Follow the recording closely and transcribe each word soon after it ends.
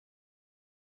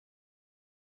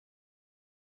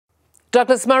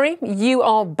Douglas Murray, you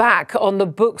are back on the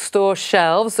bookstore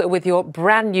shelves with your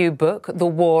brand new book, The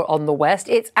War on the West.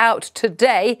 It's out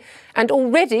today, and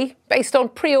already, based on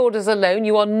pre-orders alone,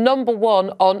 you are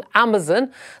 #1 on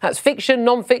Amazon. That's fiction,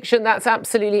 non-fiction, that's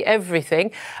absolutely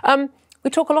everything. We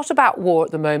talk a lot about war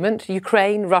at the moment,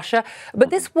 Ukraine, Russia, but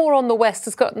this war on the West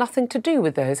has got nothing to do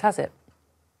with those, has it?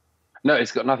 No,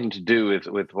 it's got nothing to do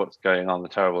with what's going on, the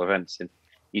terrible events in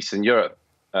Eastern Europe.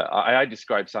 I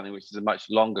describe something which is a much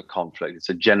longer conflict. It's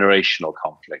a generational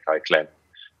conflict, I claim,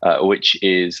 which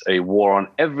is a war on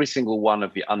every single one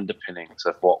of the underpinnings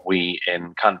of what we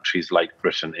in countries like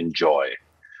Britain enjoy.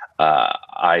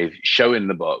 I show in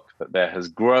the book that there has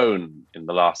grown in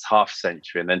the last half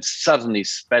century and then suddenly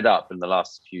sped up in the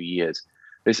last few years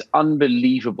this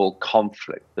unbelievable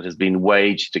conflict that has been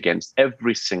waged against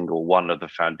every single one of the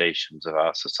foundations of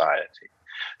our society.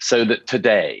 So that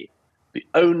today, the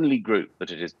only group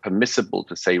that it is permissible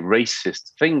to say racist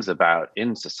things about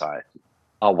in society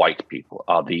are white people,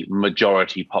 are the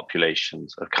majority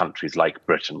populations of countries like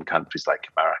Britain, countries like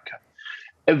America.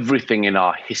 Everything in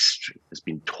our history has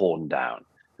been torn down,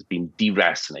 has been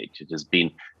deracinated,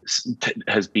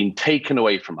 has been taken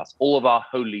away from us. All of our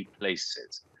holy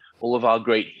places, all of our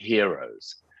great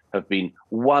heroes have been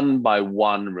one by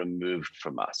one removed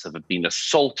from us, have been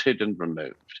assaulted and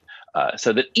removed.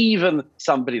 So that even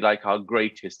somebody like our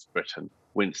greatest Briton,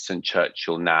 Winston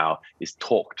Churchill, now is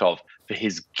talked of for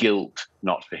his guilt,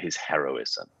 not for his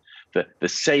heroism. The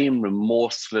same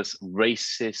remorseless,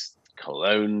 racist,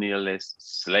 colonialist,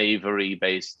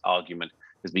 slavery-based argument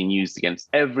has been used against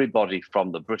everybody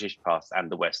from the British past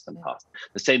and the Western past.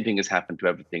 The same thing has happened to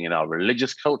everything in our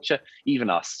religious culture, even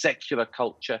our secular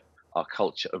culture, our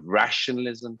culture of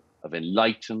rationalism, of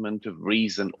enlightenment, of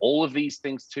reason. All of these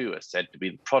things, too, are said to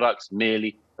be the products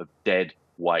merely of dead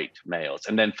white males.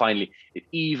 And then finally, it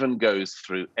even goes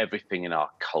through everything in our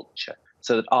culture,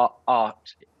 so that our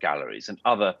art galleries and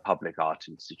other public art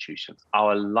institutions,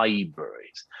 our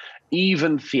libraries,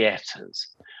 even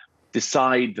theatres,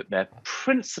 decide that their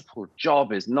principal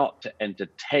job is not to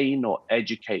entertain or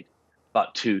educate,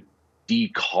 but to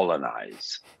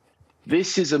decolonize.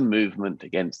 This is a movement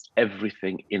against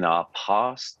everything in our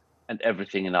past and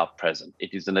everything in our present.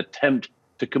 It is an attempt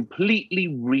to completely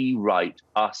rewrite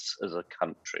us as a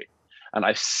country. And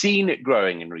I've seen it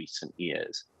growing in recent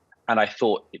years. And I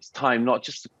thought it's time not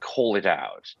just to call it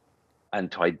out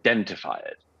and to identify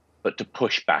it, but to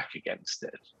push back against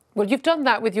it. Well, you've done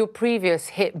that with your previous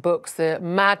hit books, The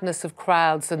Madness of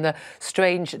Crowds and The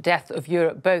Strange Death of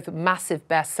Europe, both massive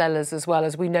bestsellers as well,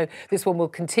 as we know this one will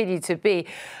continue to be.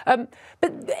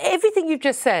 But everything you've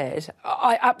just said,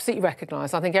 I absolutely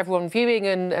recognise. I think everyone viewing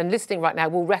and listening right now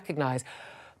will recognise.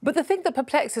 But the thing that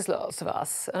perplexes lots of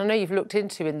us, and I know you've looked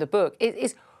into in the book,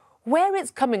 is where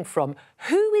it's coming from.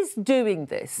 Who is doing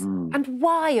this and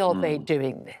why are they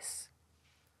doing this?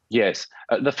 Yes.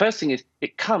 The first thing is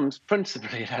it comes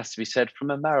principally, it has to be said,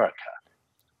 from America.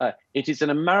 It is an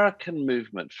American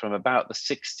movement from about the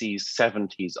 60s,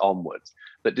 70s onwards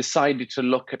that decided to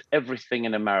look at everything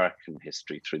in American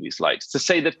history through these lights, to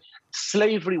say that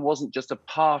slavery wasn't just a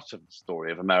part of the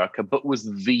story of America, but was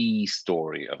the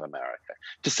story of America.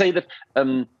 To say that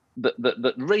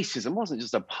that racism wasn't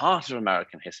just a part of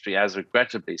American history, as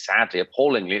regrettably, sadly,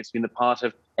 appallingly, it's been a part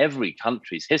of every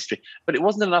country's history. But it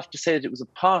wasn't enough to say that it was a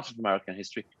part of American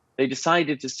history. They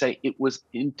decided to say it was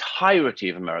the entirety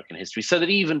of American history, so that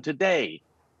even today,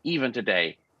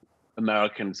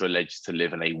 Americans are alleged to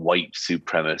live in a white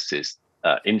supremacist,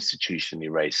 institutionally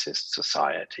racist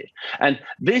society. And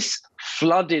this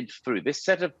flooded through, this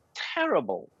set of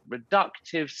terrible,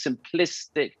 reductive,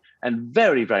 simplistic, and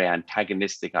very, very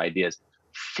antagonistic ideas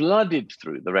flooded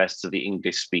through the rest of the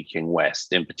English-speaking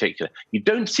West in particular. You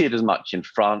don't see it as much in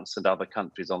France and other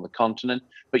countries on the continent,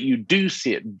 but you do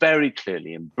see it very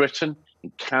clearly in Britain, in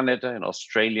Canada, in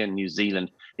Australia, and New Zealand.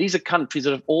 These are countries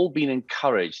that have all been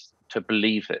encouraged to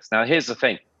believe this. Now, here's the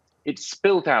thing. It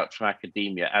spilled out from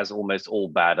academia, as almost all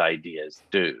bad ideas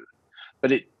do.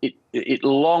 But it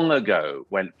long ago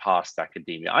went past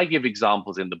academia. I give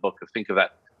examples in the book of, think of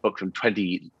that book from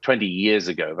 20 years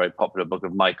ago, a very popular book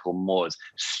of Michael Moore's,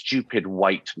 Stupid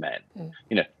White Men.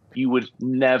 You know, you would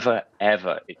never,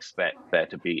 ever expect there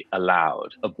to be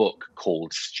allowed a book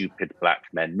called Stupid Black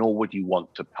Men, nor would you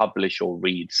want to publish or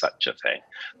read such a thing.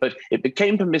 But it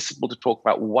became permissible to talk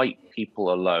about white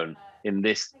people alone in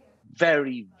this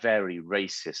very, very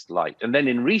racist light. And then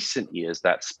in recent years,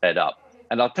 that sped up.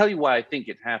 And I'll tell you why I think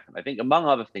it happened. I think, among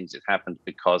other things, it happened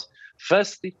because,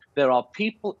 firstly, there are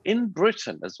people in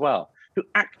Britain as well who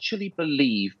actually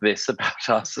believe this about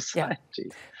our society.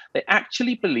 Yeah. They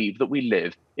actually believe that we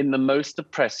live in the most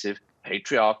oppressive,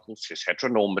 patriarchal,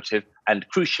 cis-heteronormative, and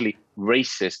crucially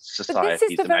racist But this societies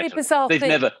is the very imaginable. bizarre They've thing,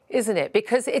 never... isn't it?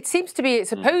 Because it seems to be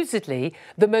supposedly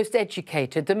the most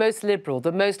educated, the most liberal,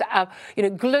 the most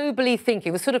globally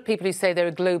thinking, the sort of people who say they're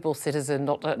a global citizen,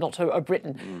 not a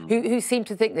Briton, who seem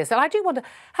to think this. And I do wonder,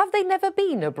 have they never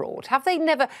been abroad? Have they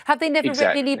never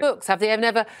read any books? Have they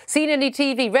never seen any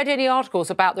TV, read any articles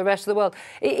about the rest of the world?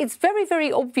 It's very,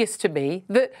 very obvious to me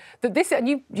that this, and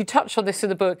you touch on this in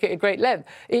the book at great length,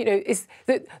 is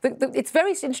that it's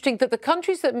very interesting that the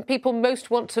countries that people most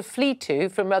want to flee to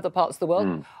from other parts of the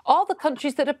world are the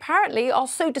countries that apparently are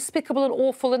so despicable and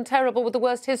awful and terrible with the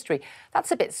worst history.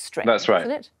 That's a bit strange, That's right.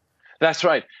 isn't it? That's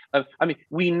right. I mean,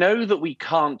 we know that we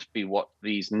can't be what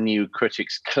these new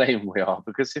critics claim we are,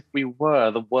 because if we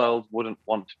were, the world wouldn't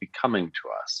want to be coming to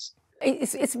us.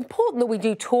 It's important that we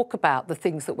do talk about the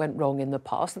things that went wrong in the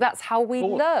past. That's how we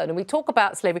learn. And we talk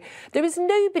about slavery. There is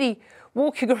nobody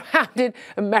walking around in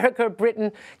America,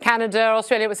 Britain, Canada,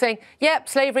 Australia was saying, yep,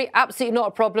 slavery, absolutely not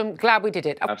a problem. Glad we did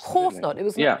it. Of course not. It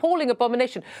was an appalling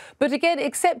abomination. But again,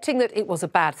 accepting that it was a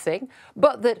bad thing,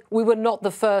 but that we were not the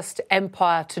first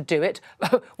empire to do it.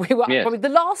 We were probably the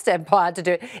last empire to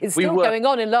do it. It's still going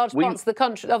on in large parts of the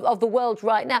country, of the world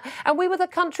right now. And we were the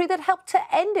country that helped to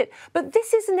end it. But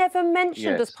this is never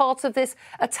mentioned as part of this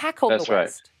attack on the West.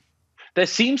 Right. There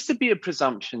seems to be a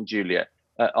presumption, Julia,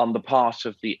 on the part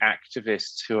of the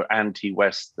activists who are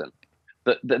anti-Western,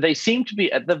 that they seem to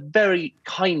be, at the very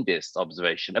kindest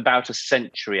observation, about a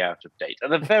century out of date, at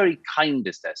the very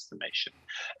kindest estimation.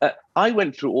 I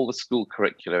went through all the school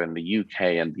curricula in the UK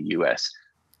and the US.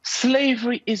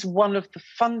 Slavery is one of the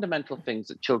fundamental things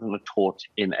that children are taught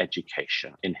in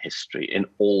education, in history, in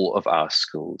all of our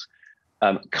schools.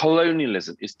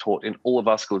 Colonialism is taught in all of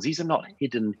our schools. These are not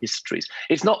hidden histories.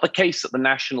 It's not the case that the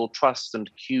National Trust and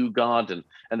Kew Garden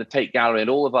and the Tate Gallery and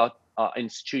all of our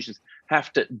institutions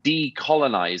have to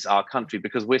decolonize our country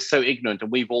because we're so ignorant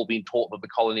and we've all been taught that the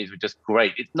colonies were just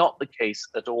great. It's not the case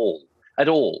at all, at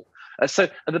all. So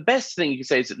the best thing you can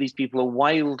say is that these people are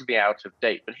wildly out of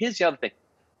date. But here's the other thing.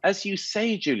 As you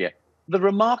say, Julia, the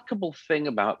remarkable thing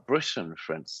about Britain,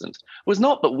 for instance, was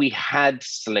not that we had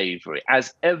slavery,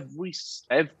 as every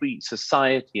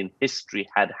society in history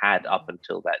had up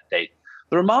until that date.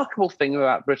 The remarkable thing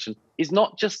about Britain is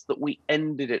not just that we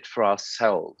ended it for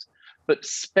ourselves, but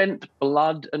spent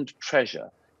blood and treasure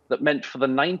that meant for the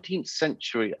 19th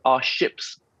century, our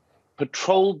ships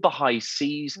patrolled the high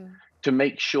seas to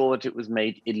make sure that it was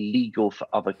made illegal for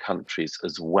other countries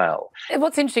as well.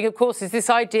 What's interesting, of course, is this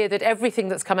idea that everything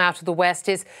that's come out of the West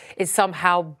is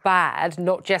somehow bad,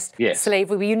 not just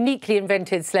slavery. We uniquely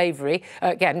invented slavery,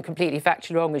 again, completely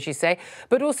factually wrong, as you say,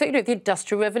 but also, the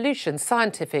Industrial Revolution,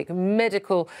 scientific,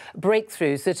 medical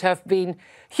breakthroughs that have been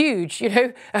huge.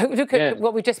 Look at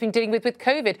what we've just been dealing with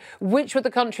COVID. Which were the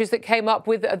countries that came up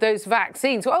with those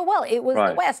vaccines? Oh, well, it was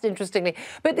the West, interestingly.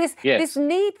 But this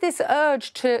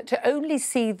urge to only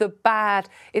see the bad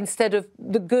instead of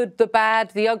the good, the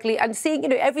bad, the ugly, and seeing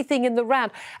everything in the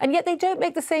round. And yet they don't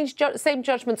make the same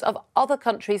judgments of other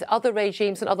countries, other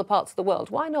regimes, and other parts of the world.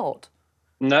 Why not?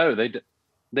 No,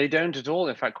 they don't at all.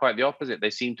 In fact, quite the opposite. They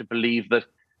seem to believe that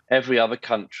every other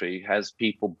country has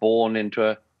people born into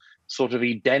a sort of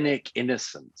Edenic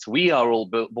innocence. We are all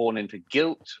born into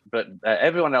guilt, but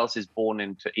everyone else is born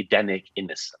into Edenic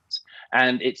innocence.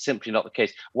 And it's simply not the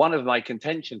case. One of my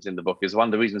contentions in the book is one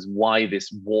of the reasons why this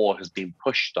war has been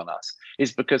pushed on us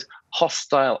is because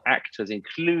hostile actors,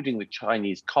 including the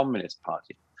Chinese Communist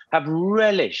Party, have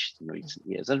relished in recent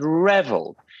years and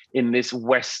reveled in this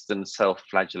Western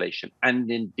self-flagellation,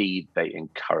 and indeed they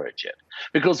encourage it.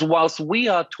 Because whilst we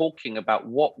are talking about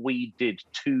what we did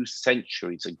 2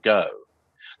 centuries ago,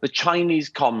 the Chinese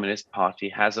Communist Party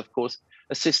has, of course,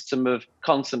 a system of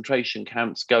concentration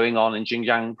camps going on in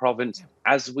Xinjiang province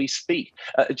as we speak.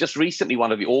 Just recently,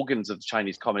 one of the organs of the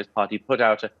Chinese Communist Party put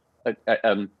out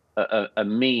a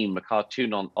meme, a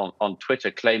cartoon on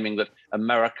Twitter claiming that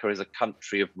America is a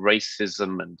country of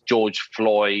racism and George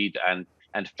Floyd and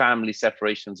family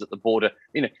separations at the border.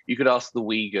 You could ask the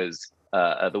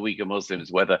Uyghur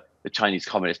Muslims whether the Chinese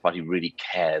Communist Party really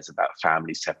cares about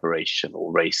family separation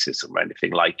or racism or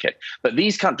anything like it. But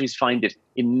these countries find it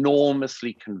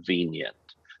enormously convenient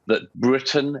that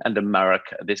Britain and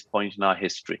America at this point in our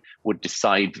history would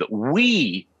decide that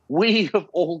we of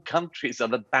all countries are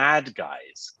the bad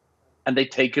guys. And they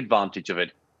take advantage of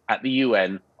it at the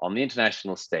UN, on the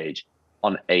international stage,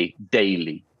 on a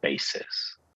daily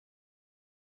basis.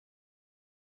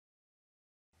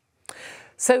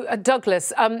 So,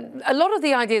 Douglas, a lot of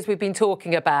the ideas we've been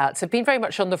talking about have been very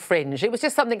much on the fringe. It was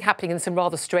just something happening in some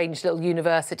rather strange little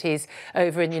universities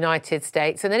over in the United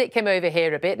States. And then it came over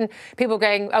here a bit and people were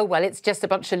going, oh, well, it's just a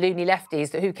bunch of loony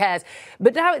lefties, who cares?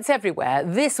 But now it's everywhere.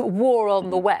 This war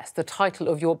on the West, the title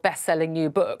of your best-selling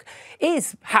new book,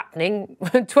 is happening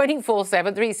 24/7,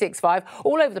 365,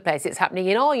 all over the place. It's happening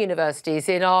in our universities,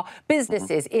 in our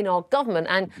businesses, in our government.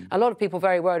 And a lot of people are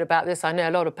very worried about this. I know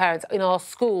a lot of parents in our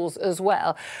schools as well.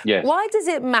 Yes. Why does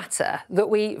it matter that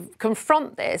we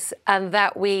confront this and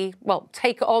that we, well,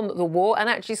 take on the war and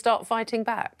actually start fighting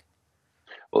back?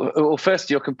 Well, first,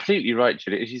 you're completely right,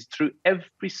 Julie. It is through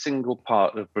every single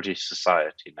part of British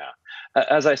society now.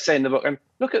 As I say in the book, and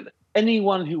look at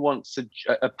anyone who wants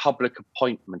a public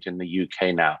appointment in the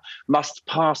UK now must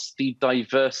pass the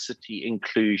diversity,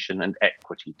 inclusion and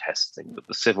equity testing that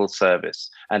the civil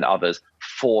service and others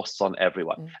force on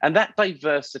everyone. And that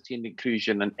diversity and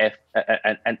inclusion and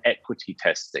equity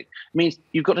testing means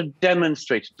you've got to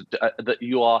demonstrate that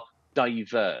you are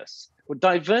diverse. Well,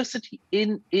 diversity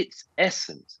in its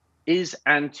essence is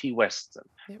anti-Western,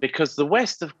 because the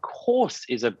West, of course,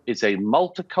 is a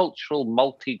multicultural,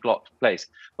 multiglot place.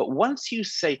 But once you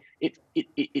say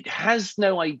it has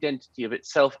no identity of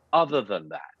itself other than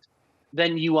that,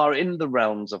 then you are in the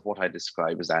realms of what I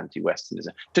describe as anti-Westernism.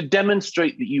 To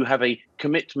demonstrate that you have a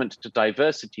commitment to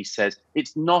diversity says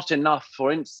it's not enough, for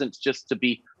instance, just to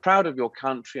be proud of your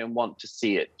country and want to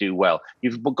see it do well.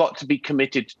 You've got to be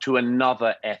committed to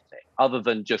another ethic other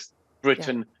than just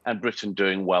Britain and Britain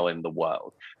doing well in the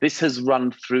world. This has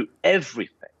run through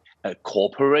everything.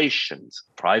 Corporations,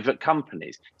 private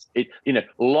companies.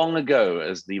 Long ago,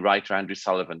 as the writer Andrew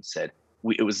Sullivan said,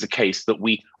 it was the case that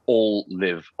we all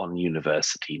live on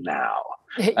university now.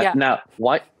 Now,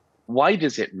 why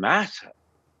does it matter?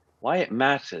 Why it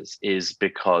matters is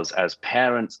because, as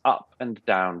parents up and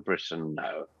down Britain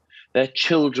know, their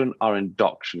children are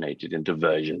indoctrinated into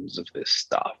versions of this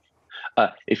stuff.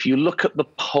 If you look at the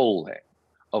polling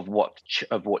of what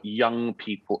young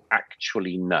people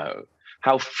actually know,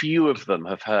 how few of them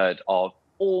have heard of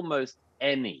almost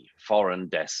any foreign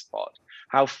despot,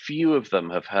 how few of them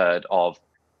have heard of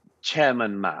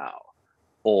Chairman Mao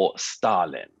or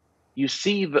Stalin, you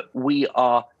see that we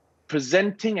are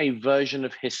presenting a version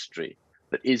of history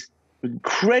that is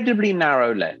incredibly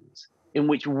narrow lens, in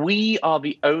which we are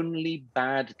the only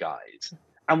bad guys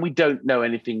and we don't know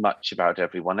anything much about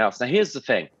everyone else. Now, here's the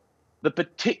thing. The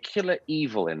particular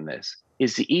evil in this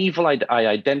is the evil I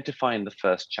identify in the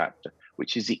first chapter,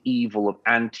 which is the evil of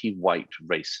anti-white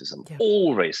racism.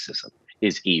 All racism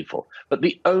is evil. But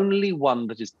the only one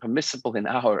that is permissible in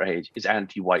our age is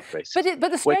anti-white racism.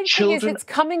 But the strange thing is it's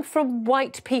coming from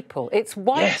white people. It's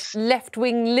white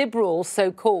left-wing liberals,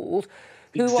 so-called,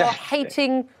 who are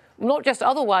hating not just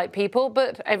other white people,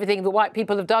 but everything the white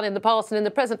people have done in the past and in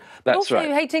the present, but also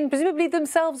hating presumably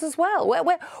themselves as well.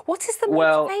 What is the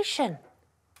motivation?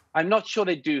 I'm not sure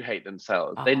they do hate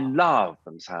themselves. They love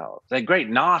themselves. They're great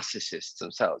narcissists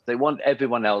themselves. They want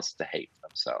everyone else to hate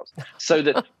themselves. So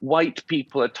that white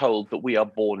people are told that we are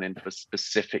born into a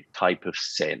specific type of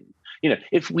sin.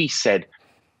 If we said,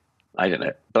 I don't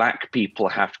know, black people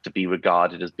have to be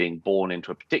regarded as being born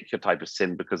into a particular type of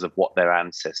sin because of what their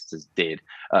ancestors did,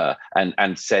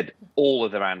 and said all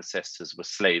of their ancestors were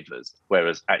slavers,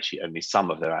 whereas actually only some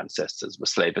of their ancestors were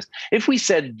slavers. If we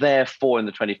said, therefore, in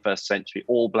the 21st century,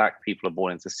 all black people are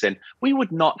born into sin, we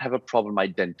would not have a problem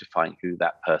identifying who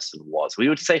that person was. We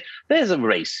would say, there's a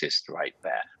racist right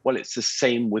there. Well, it's the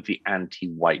same with the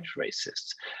anti-white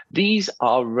racists. These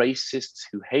are racists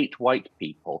who hate white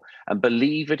people and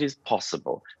believe it is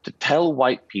possible to tell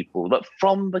white people that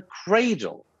from the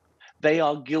cradle they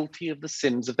are guilty of the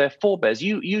sins of their forebears.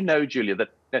 You know, Julia,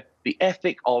 that the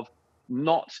ethic of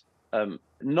not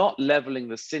leveling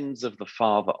the sins of the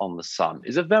father on the son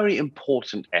is a very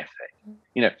important ethic.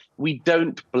 We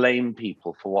don't blame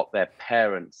people for what their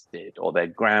parents did or their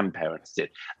grandparents did,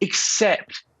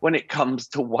 except when it comes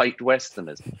to white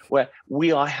Westerners, where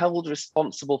we are held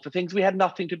responsible for things we had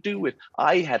nothing to do with.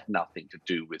 I had nothing to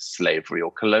do with slavery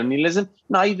or colonialism.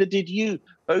 Neither did you.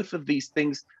 Both of these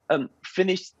things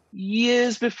finished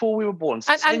years before we were born.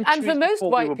 And for most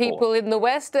white people in the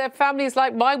West, their families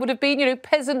like mine would have been,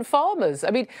 peasant farmers. I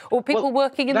mean, or people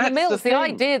working in the mills. The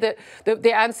idea that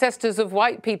the ancestors of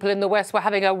white people in the West were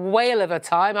having a whale of a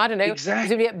time, I don't know,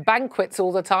 presumably at banquets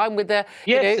all the time with their,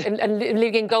 and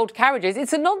living in gold carriages.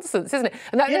 It's a nonsense, isn't it?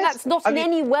 And that's not in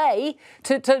any way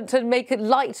to make it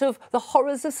light of the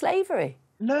horrors of slavery.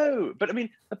 No, but I mean,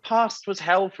 the past was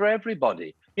hell for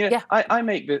everybody. I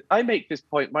make this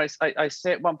point where I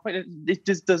say at one point, it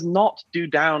just does not do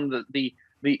down the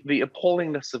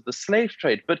appallingness of the slave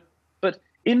trade, but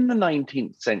in the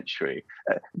 19th century,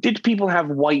 did people have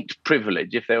white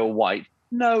privilege if they were white?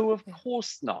 No, of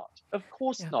course not. Of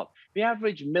course not. The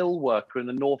average mill worker in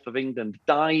the north of England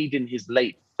died in his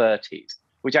late 30s,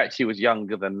 which actually was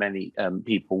younger than many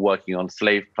people working on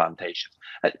slave plantations.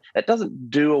 It doesn't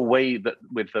do away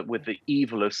with the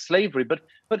evil of slavery, but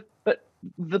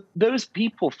those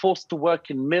people forced to work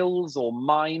in mills or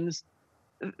mines,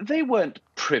 they weren't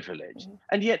privileged.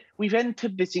 And yet we've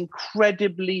entered this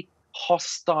incredibly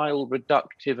hostile,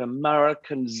 reductive,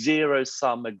 American,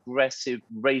 zero-sum, aggressive,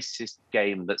 racist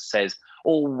game that says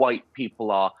all white people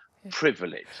are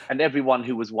privileged, and everyone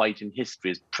who was white in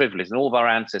history is privileged, and all of our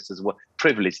ancestors were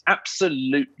privileged.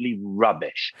 Absolutely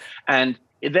rubbish. And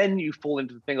then you fall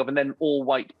into the thing of, and then all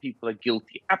white people are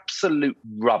guilty. Absolute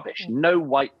rubbish. No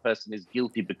white person is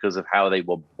guilty because of how they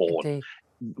were born. Indeed.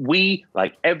 We,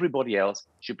 like everybody else,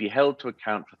 should be held to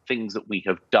account for things that we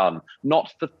have done,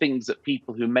 not for things that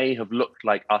people who may have looked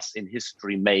like us in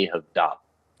history may have done.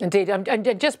 Indeed.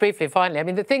 And just briefly, finally, I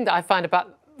mean, the thing that I find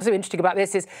so interesting about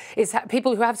this is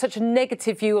people who have such a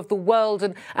negative view of the world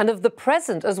and of the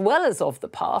present as well as of the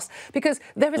past, because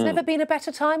there has never been a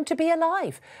better time to be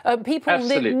alive.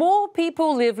 More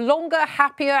people live longer,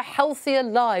 happier, healthier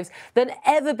lives than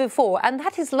ever before. And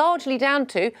that is largely down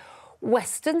to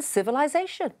Western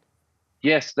civilization.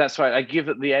 Yes, that's right. I give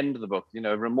at the end of the book,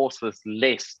 a remorseless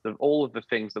list of all of the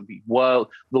things that the world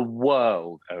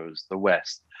owes the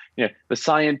West. The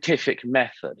scientific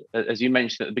method, as you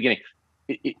mentioned at the beginning.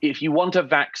 If you want a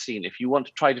vaccine, if you want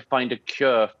to try to find a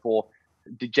cure for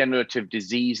degenerative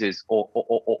diseases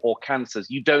or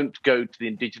cancers, you don't go to the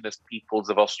indigenous peoples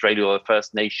of Australia or the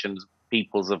First Nations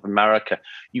peoples of America.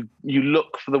 You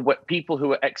look for the people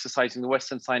who are exercising the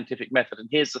Western scientific method. And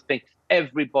here's the thing,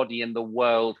 everybody in the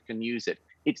world can use it.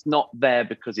 It's not there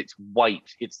because it's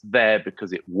white. It's there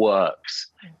because it works.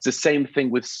 It's the same thing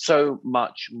with so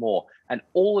much more. And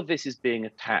all of this is being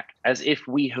attacked as if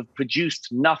we have produced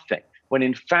nothing, when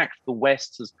in fact the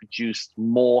West has produced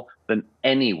more than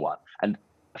anyone. And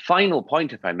a final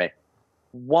point, if I may,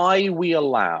 why we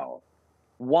allow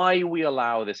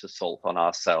this assault on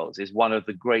ourselves is one of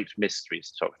the great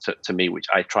mysteries to me, which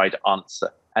I try to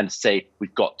answer and say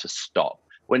we've got to stop.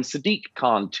 When Sadiq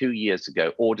Khan 2 years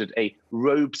ago ordered a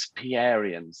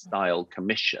Robespierrean-style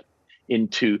commission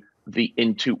into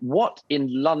what in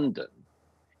London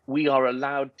we are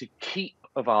allowed to keep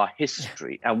of our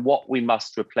history and what we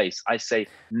must replace, I say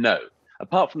no.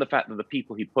 Apart from the fact that the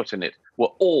people he put in it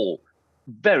were all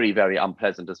very, very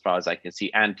unpleasant as far as I can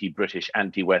see, anti-British,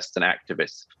 anti-Western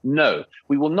activists. No,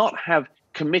 we will not have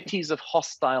committees of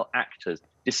hostile actors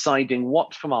deciding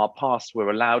what from our past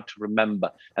we're allowed to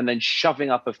remember and then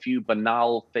shoving up a few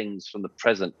banal things from the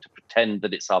present to pretend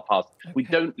that it's our past. Okay. We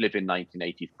don't live in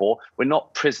 1984. We're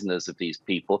not prisoners of these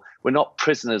people. We're not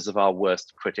prisoners of our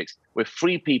worst critics. We're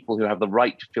free people who have the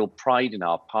right to feel pride in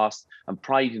our past and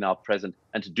pride in our present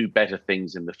and to do better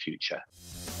things in the future.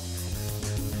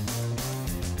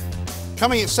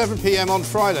 Coming at 7 p.m. on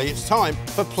Friday, it's time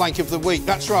for Plank of the Week.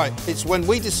 That's right, it's when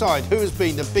we decide who has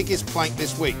been the biggest plank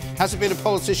this week. Has it been a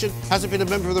politician? Has it been a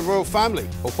member of the royal family?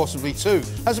 Or possibly two?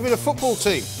 Has it been a football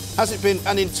team? Has it been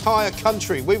an entire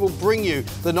country? We will bring you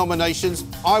the nominations.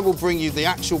 I will bring you the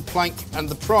actual plank, and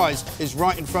the prize is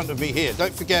right in front of me here.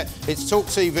 Don't forget, it's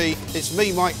talkTV, it's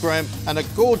me, Mike Graham, and a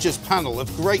gorgeous panel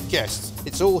of great guests.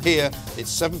 It's all here.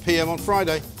 It's 7 p.m. on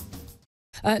Friday.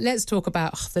 Let's talk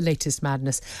about the latest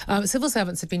madness. Civil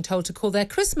servants have been told to call their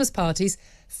Christmas parties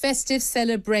festive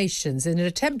celebrations in an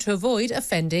attempt to avoid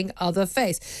offending other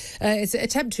faiths. It's an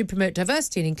attempt to promote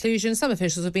diversity and inclusion. Some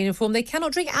officials have been informed they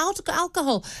cannot drink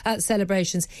alcohol at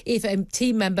celebrations if a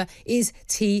team member is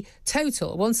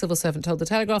teetotal. One civil servant told The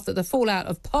Telegraph that the fallout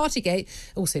of Partygate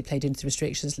also played into the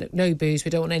restrictions. Look, no booze. We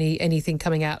don't want anything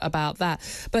coming out about that.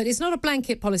 But it's not a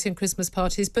blanket policy on Christmas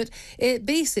parties, but it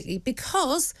basically,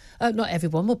 because not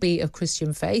everyone will be of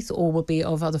Christian faith or will be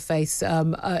of other faiths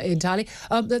entirely,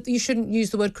 that you shouldn't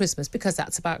use the word Christmas because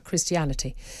that's about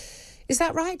Christianity. Is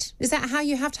that right? Is that how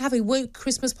you have to have a woke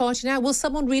Christmas party now? Will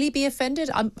someone really be offended?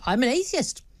 I'm an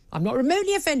atheist. I'm not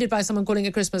remotely offended by someone calling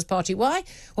a Christmas party. Why?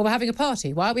 Well, we're having a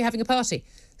party. Why are we having a party?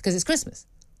 Because it's Christmas.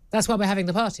 That's why we're having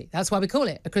the party. That's why we call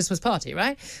it a Christmas party,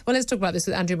 right? Well, let's talk about this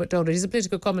with Andrew MacDonald. He's a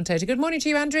political commentator. Good morning to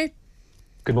you, Andrew.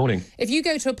 Good morning. If you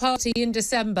go to a party in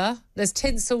December, there's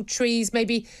tinsel trees,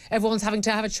 maybe everyone's having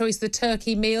to have a choice, the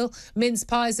turkey meal, mince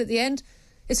pies at the end.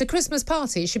 It's a Christmas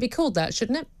party. It should be called that,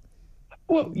 shouldn't it?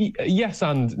 Well, yes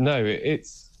and no.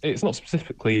 It's not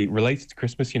specifically related to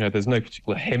Christmas. There's no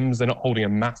particular hymns. They're not holding a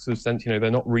massive sense. They're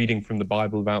not reading from the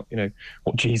Bible about,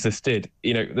 what Jesus did.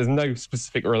 There's no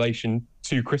specific relation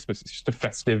to Christmas. It's just a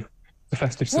festive It's a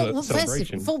festive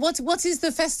celebration. What is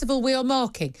the festival we are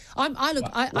marking?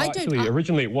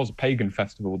 Originally it was a pagan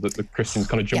festival that the Christians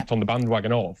kind of jumped on the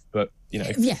bandwagon of, but you know.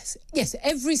 Yes.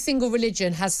 Every single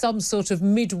religion has some sort of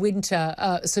midwinter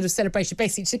sort of celebration,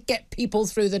 basically to get people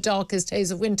through the darkest days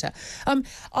of winter.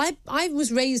 I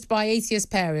was raised by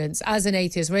atheist parents as an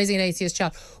atheist, raising an atheist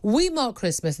child. We mark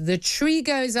Christmas. The tree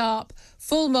goes up,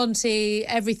 full Monty,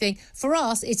 everything. For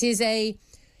us, it's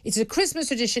a Christmas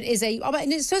tradition. To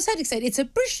a certain extent, it's a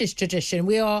British tradition.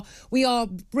 We are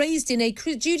raised in a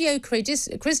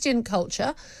Judeo-Christian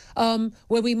culture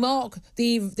where we mark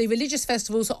the religious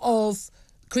festivals of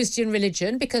Christian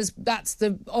religion because that's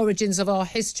the origins of our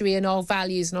history and our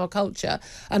values and our culture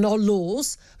and our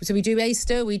laws. So we do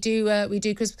Easter, we do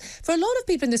Christmas. For a lot of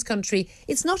people in this country,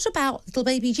 it's not about little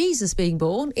baby Jesus being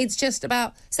born. It's just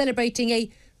about celebrating a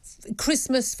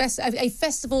Christmas a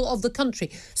festival of the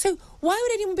country. So why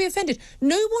would anyone be offended?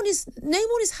 No one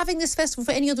is having this festival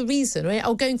for any other reason, right?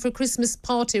 Or going for a Christmas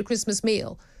party or Christmas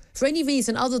meal for any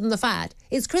reason other than the fact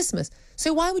it's Christmas.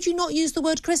 So why would you not use the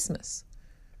word Christmas?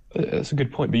 That's a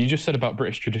good point. But you just said about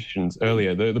British traditions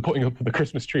earlier. The putting up of the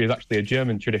Christmas tree is actually a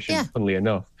German tradition, funnily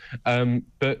enough.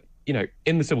 But you know,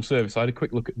 in the civil service, I had a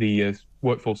quick look at the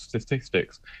workforce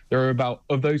statistics. There are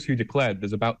of those who declared,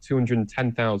 there's about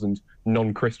 210,000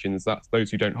 non-Christians. That's those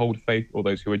who don't hold faith or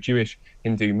those who are Jewish,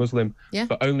 Hindu, Muslim,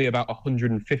 but only about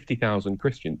 150,000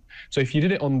 Christians. So if you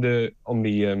did it on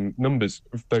the numbers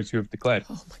of those who have declared,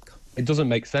 oh my God, it doesn't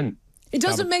make sense. It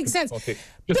doesn't make sense.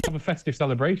 Just have a festive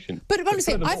celebration. But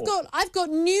honestly, I've got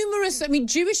numerous,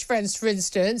 Jewish friends, for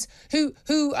instance, who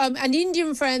and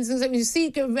Indian friends and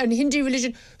Sikh and Hindu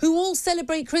religion who all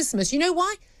celebrate Christmas. You know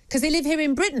why? Because they live here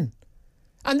in Britain.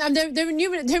 And there are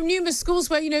numerous schools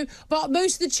where, but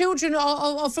most of the children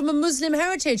are from a Muslim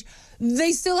heritage.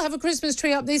 They still have a Christmas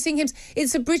tree up. They sing hymns.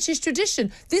 It's a British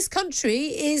tradition. This country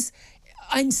is...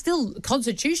 I'm still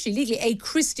constitutionally, legally, a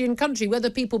Christian country, whether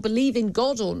people believe in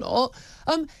God or not.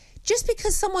 Just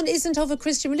because someone isn't of a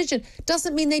Christian religion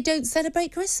doesn't mean they don't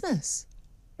celebrate Christmas.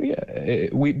 Yeah,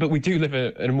 but we do live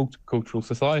in a multicultural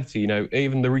society.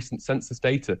 Even the recent census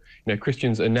data,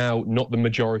 Christians are now not the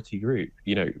majority group.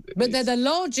 But they're the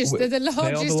largest. They're the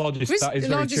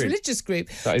largest religious group.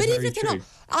 But even if they're not,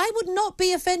 I would not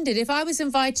be offended if I was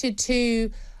invited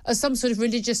to some sort of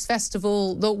religious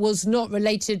festival that was not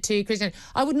related to Christianity.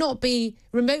 I would not be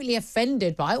remotely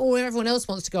offended by it, or everyone else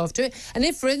wants to go off to it. And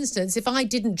if, for instance, if I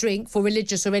didn't drink for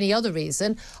religious or any other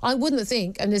reason, I wouldn't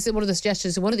think, and this is one of the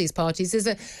suggestions in one of these parties, is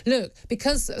that, look,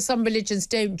 because some religions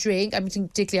don't drink,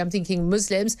 particularly I'm thinking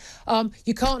Muslims,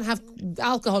 you can't have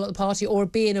alcohol at the party or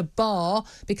be in a bar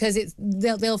because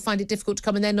they'll find it difficult to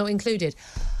come and they're not included.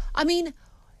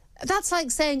 That's like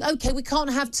saying, OK, we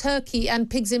can't have turkey and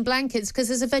pigs in blankets because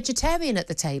there's a vegetarian at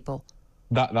the table.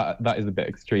 That is a bit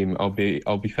extreme. I'll be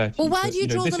fair to you. Well, why do you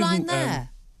draw the line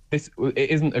there? It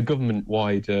isn't a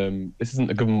government-wide. This isn't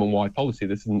a government-wide policy.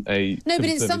 This isn't a no, but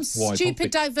it's some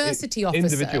stupid diversity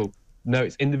officer.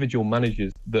 It's individual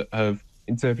managers that have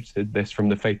interpreted this from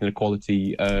the faith and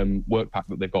equality work pack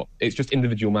that they've got. It's just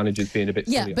individual managers being a bit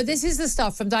silly. Yeah, but this is the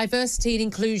stuff from diversity and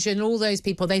inclusion, all those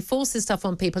people. They force this stuff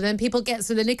on people, and then people get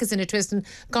the knickers in a twist and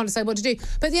can't decide what to do.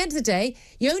 But at the end of the day,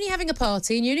 you're only having a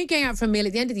party and you're only going out for a meal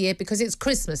at the end of the year because it's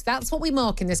Christmas. That's what we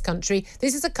mark in this country.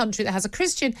 This is a country that has a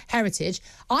Christian heritage.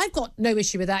 I've got no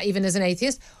issue with that, even as an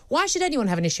atheist. Why should anyone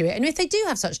have an issue with it? And if they do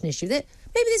have such an issue with it,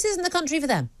 maybe this isn't the country for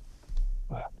them.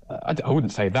 I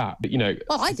wouldn't say that, but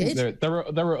well, I did. There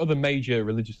are other major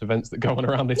religious events that go on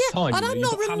around this time. And I'm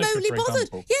not remotely bothered.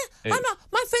 Yeah, I'm not.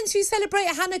 My friends who celebrate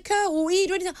Hanukkah or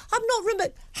Eid or anything, I'm not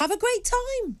remote. Have a great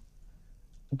time.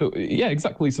 But yeah,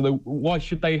 exactly. So why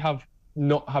should they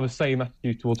not have a same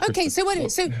attitude towards Christmas?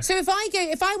 Okay, so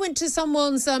if I went to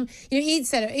someone's Eid,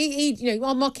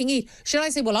 I'm mocking Eid, should I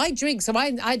say, well, I drink, so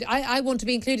I want to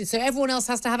be included, so everyone else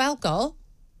has to have alcohol?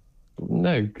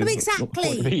 No,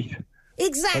 exactly.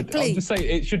 Exactly. I'll just say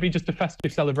it should be just a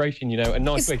festive celebration, a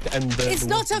nice way to end the... It's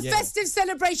not a festive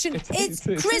celebration. It's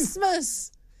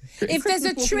Christmas. If there's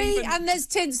a tree and there's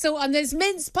tinsel and there's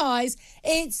mince pies,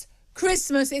 it's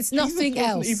Christmas. It's nothing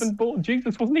else.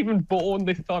 Jesus wasn't even born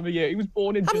this time of year. He was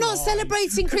born in July. I'm not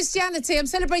celebrating Christianity. I'm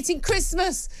celebrating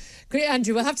Christmas. Great,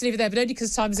 Andrew, we'll have to leave it there, but only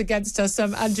because time is against us.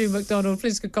 Andrew McDonald,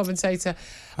 political commentator.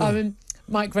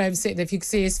 Mike Graham sitting there. If you can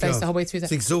see his face the whole way through there.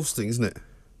 It's exhausting, isn't it?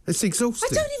 It's exhausting.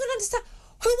 I don't even understand.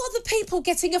 Who are the people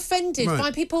getting offended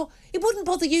by people? It wouldn't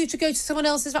bother you to go to someone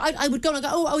else's. I would go and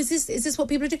go, is this what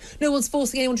people do? No one's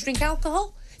forcing anyone to drink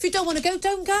alcohol. If you don't want to go,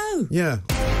 don't go. Yeah.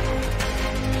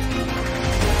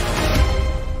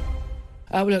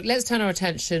 Well, look, let's turn our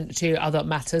attention to other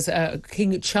matters.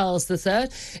 King Charles III.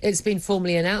 It's been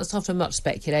formally announced after much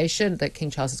speculation that King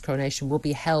Charles's coronation will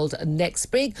be held next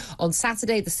spring on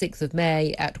Saturday, the 6th of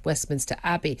May at Westminster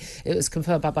Abbey. It was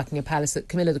confirmed by Buckingham Palace that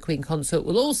Camilla, the Queen Consort,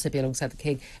 will also be alongside the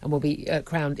King and will be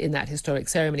crowned in that historic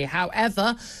ceremony.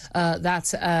 However,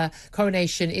 that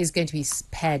coronation is going to be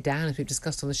pared down, as we've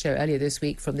discussed on the show earlier this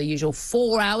week, from the usual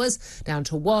 4 hours down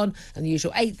to 1, and the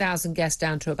usual 8,000 guests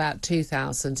down to about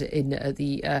 2,000 in the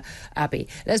Abbey.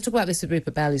 Let's talk about this with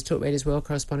Rupert Bell, who's Talk Radio's world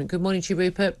correspondent. Good morning to you,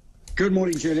 Rupert. Good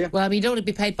morning, Julia. Well, I mean, you don't want to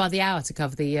be paid by the hour to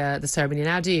cover the ceremony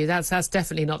now, do you? That's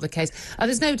definitely not the case.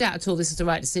 There's no doubt at all this is the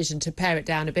right decision to pare it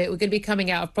down a bit. We're going to be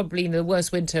coming out of probably the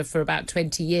worst winter for about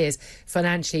 20 years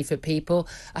financially for people.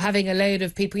 Having a load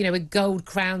of people, with gold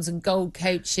crowns and gold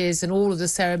coaches and all of the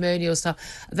ceremonial stuff,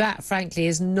 that, frankly,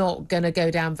 is not going to go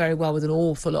down very well with an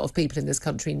awful lot of people in this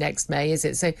country next May, is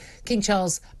it? So King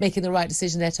Charles making the right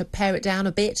decision there to pare it down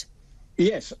a bit?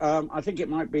 Yes, I think it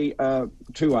might be a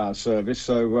 2-hour service,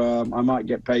 so I might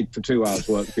get paid for 2 hours'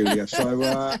 work, Julia. So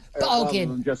rather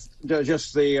than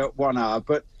just the 1 hour.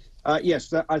 But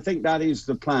yes, I think that is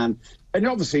the plan. And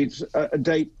obviously, it's a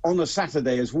date on a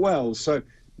Saturday as well. So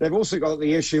they've also got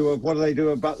the issue of what do they do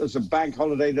about there's a bank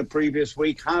holiday the previous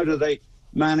week? How do they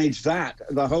manage that?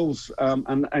 The whole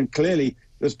and clearly.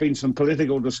 There's been some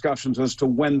political discussions as to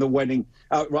when the wedding,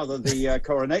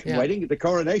 the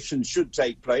coronation should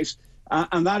take place.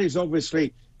 And that is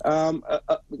obviously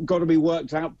got to be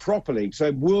worked out properly.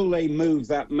 So will they move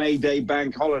that May Day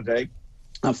bank holiday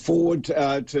forward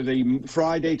to the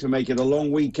Friday to make it a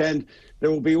long weekend? There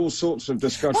will be all sorts of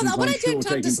discussions, I'm sure, taking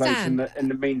place in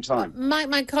the meantime.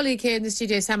 My colleague here in the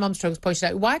studio, Sam Armstrong, has pointed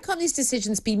out, why can't these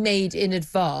decisions be made in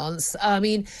advance? I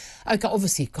mean,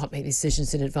 obviously you can't make these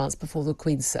decisions in advance before the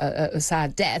Queen's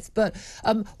sad death, but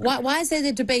why is there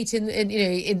the debate in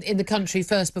the country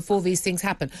first before these things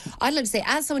happen? I'd like to say,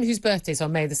 as someone whose birthday is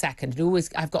on May the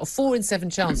 2nd, I've got a 4 in 7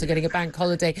 chance of getting a bank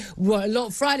holiday,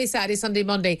 Friday, Saturday, Sunday,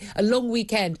 Monday, a long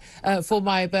weekend for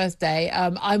my birthday.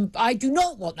 I do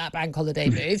not want that bank holiday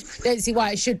moved. Don't see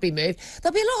why it should be moved.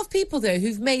 There'll be a lot of people, though,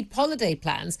 who've made holiday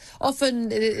plans. Often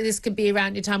this can be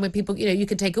around a time when people, you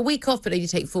can take a week off, but then you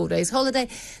take 4 days holiday.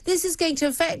 This is going to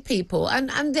affect people.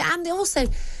 And also,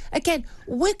 again,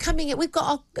 we've got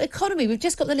our economy. We've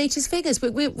just got the latest figures.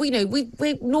 We're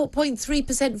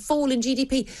 0.3% fall in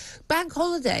GDP. Bank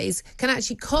holidays can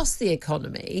actually cost the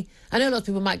economy. I know a lot of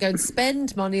people might go and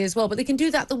spend money as well, but they can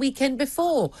do that the weekend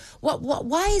before.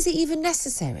 Why is it even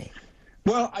necessary?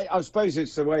 Well, I suppose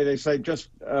it's the way they say, just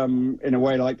in a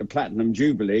way like the Platinum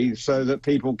Jubilee, so that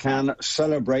people can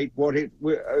celebrate what the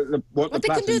Platinum Jubilee... But they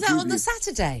can do that on the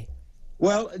Saturday.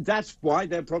 Well, that's why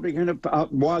they're probably going to...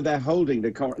 why they're holding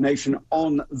the coronation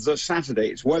on the Saturday.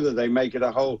 It's whether they make it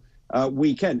a whole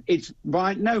weekend. It's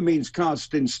by no means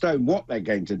cast in stone what they're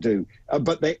going to do,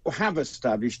 but they have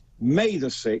established May the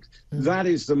 6th. That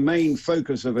is the main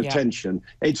focus of attention.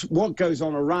 It's what goes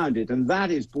on around it, and that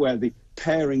is where the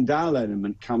paring down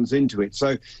element comes into it.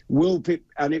 So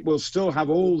and it will still have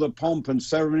all the pomp and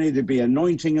ceremony. There'll be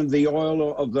anointing of the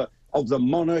oil of the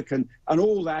monarch and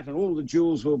all that, and all the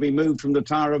jewels will be moved from the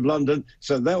Tower of London,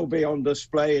 so they'll be on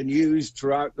display and used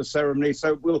throughout the ceremony.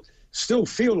 So it will still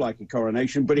feel like a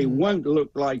coronation, but it won't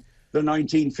look like the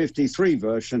 1953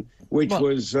 version, which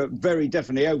was very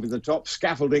definitely over the top,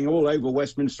 scaffolding all over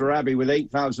Westminster Abbey with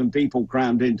 8,000 people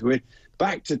crammed into it,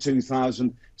 back to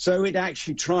 2,000. So it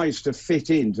actually tries to fit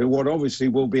into what obviously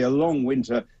will be a long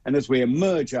winter. And as we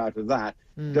emerge out of that,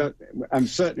 and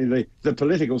certainly the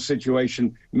political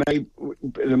situation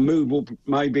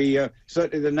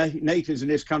certainly the natives in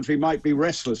this country might be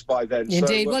restless by then.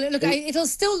 Indeed. So, well, look, it'll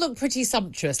still look pretty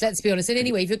sumptuous, let's be honest. And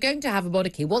anyway, if you're going to have a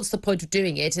monarchy, what's the point of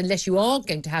doing it unless you are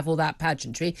going to have all that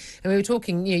pageantry? And we were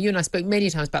talking, you and I spoke many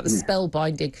times about the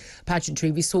spellbinding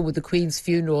pageantry we saw with the Queen's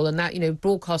funeral, and that,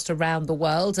 broadcast around the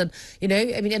world. And,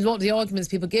 a lot of the arguments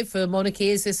people give for monarchy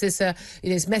is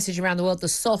this message around the world, the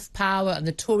soft power and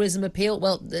the tourism appeal.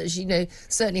 Well,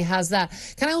 certainly has that.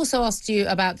 Can I also ask you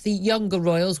about the younger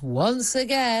royals once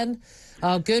again?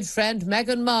 Our good friend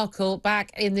Meghan Markle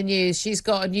back in the news. She's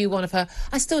got a new one of her,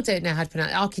 I still don't know how to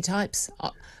pronounce it, archetypes.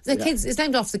 Kids, it's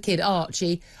named after the kid,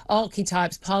 Archie.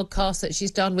 Archetypes podcast that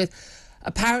she's done with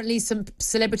apparently some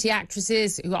celebrity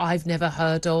actresses who I've never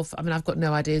heard of. I mean, I've got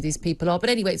no idea who these people are. But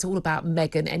anyway, it's all about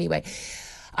Meghan anyway.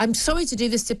 I'm sorry to do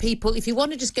this to people. If you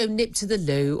want to just go nip to the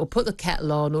loo or put the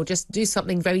kettle on or just do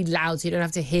something very loud so you don't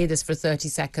have to hear this for 30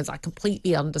 seconds, I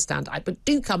completely understand. But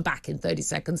do come back in 30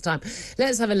 seconds' time.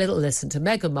 Let's have a little listen to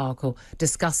Meghan Markle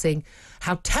discussing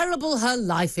how terrible her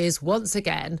life is once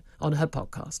again on her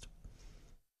podcast.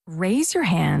 Raise your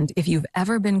hand if you've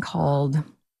ever been called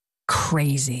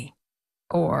crazy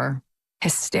or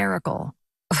hysterical?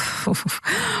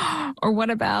 Or what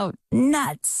about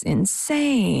nuts,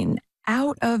 insane,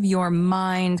 out of your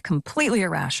mind, completely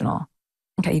irrational?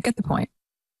 Okay, you get the point.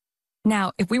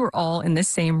 Now, if we were all in the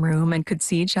same room and could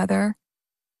see each other,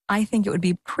 I think it would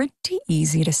be pretty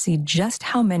easy to see just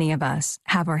how many of us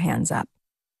have our hands up.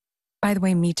 By the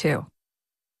way, me too.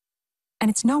 And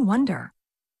it's no wonder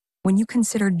when you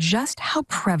consider just how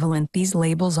prevalent these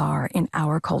labels are in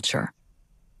our culture.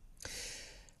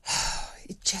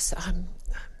 It's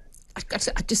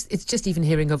just even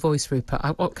hearing her voice, Rupert.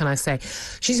 What can I say?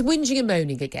 She's whinging and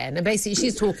moaning again, and basically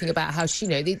she's talking about how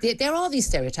there are these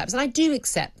stereotypes, and I do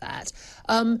accept that.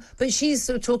 But she's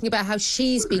sort of talking about how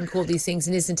she's been called these things,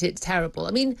 and isn't it terrible?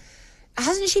 I mean,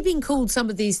 hasn't she been called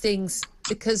some of these things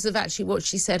because of actually what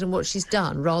she said and what she's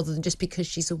done, rather than just because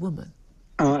she's a woman?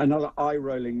 Another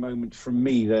eye-rolling moment from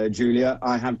me there, Julia.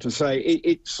 I have to say,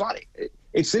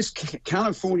 it's this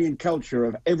Californian culture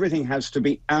of everything has to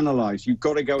be analysed. You've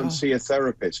got to go and see a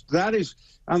therapist. That is,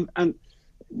 and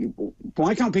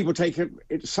why can't people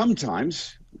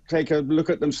sometimes take a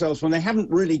look at themselves when they haven't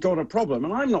really got a problem?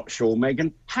 And I'm not sure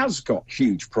Meghan has got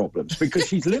huge problems, because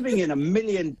she's living in $1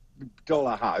 million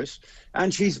house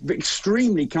and she's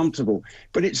extremely comfortable.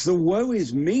 But it's the woe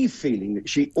is me feeling that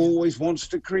she always wants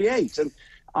to create. And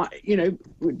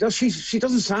she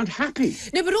doesn't sound happy.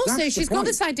 No, but also she's got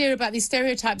this idea about these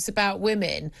stereotypes about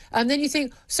women, and then you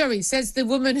think, sorry, says the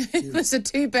woman who was a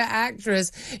two-bit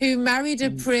actress who married a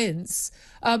prince,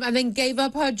 and then gave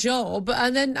up her job,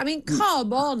 and then, I mean,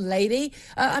 come on, lady.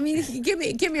 I mean, give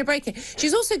me a break here.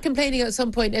 She's also complaining at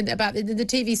some point about the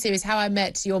TV series How I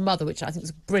Met Your Mother, which I think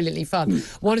was brilliantly fun.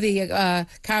 One of the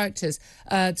characters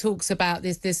talks about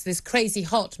this crazy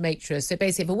hot matrix. So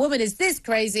basically, if a woman is this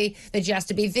crazy, then she has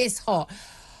to be this hot.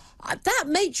 That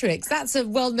matrix, that's a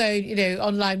well-known,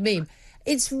 online meme.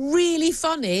 It's really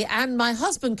funny, and my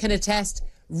husband can attest,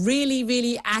 really,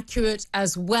 really accurate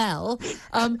as well.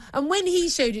 And when he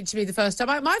showed it to me the first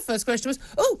time, my first question was,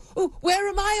 oh, where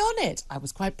am I on it? I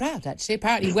was quite proud, actually,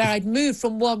 apparently, where I'd moved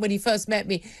from one when he first met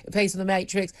me, a place on the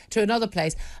Matrix, to another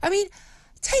place. I mean,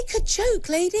 take a joke,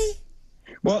 lady.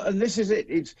 Well, and this is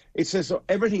it. It says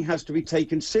everything has to be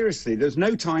taken seriously. There's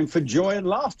no time for joy and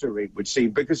laughter, it would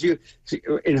seem, because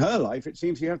in her life, it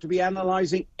seems you have to be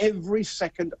analysing every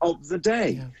second of the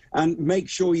day and make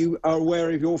sure you are aware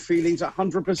of your feelings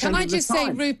 100% of the time. Can I just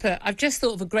say, Rupert, I've just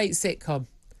thought of a great sitcom,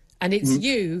 and it's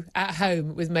you at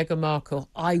home with Meghan Markle.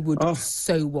 I would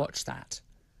so watch that.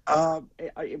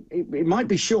 It might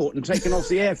be short and taken off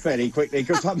the air fairly quickly,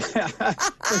 because I'm...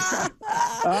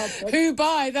 Who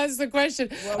by? That's the question.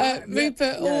 Well,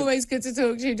 Rupert, always good to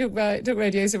talk to you. Talk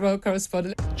Radio's a royal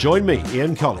correspondent. Join me,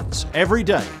 Ian Collins, every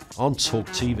day on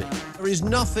talkTV. There is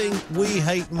nothing we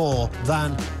hate more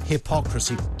than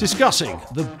hypocrisy. Discussing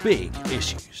the big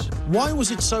issues. Why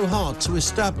was it so hard to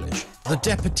establish the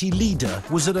deputy leader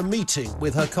was at a meeting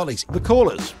with her colleagues? The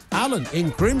callers. Alan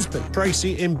in Grimsby,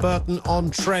 Tracy in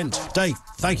Burton-on-Trent. Dave,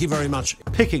 thank you very much.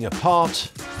 Picking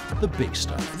apart the big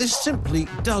stuff. This simply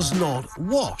does not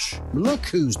wash. Look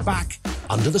who's back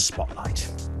under the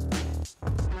spotlight.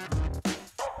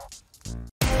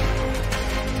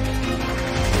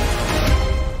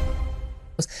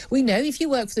 We know if you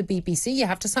work for the BBC, you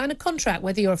have to sign a contract,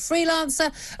 whether you're a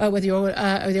freelancer, whether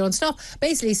you're on staff,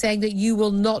 basically saying that you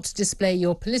will not display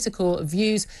your political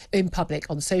views in public,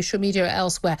 on social media or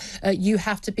elsewhere. You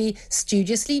have to be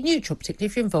studiously neutral, particularly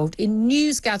if you're involved in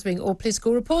news gathering or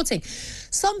political reporting.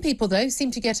 Some people, though,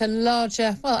 seem to get a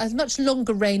much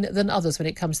longer reign than others when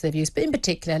it comes to their views. But in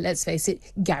particular, let's face it,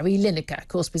 Gary Lineker, of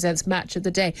course, presents Match of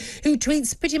the Day, who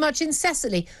tweets pretty much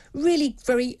incessantly, really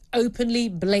very openly,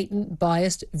 blatant,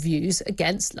 biased views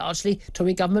against largely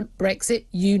Tory government, Brexit,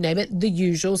 you name it, the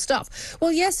usual stuff.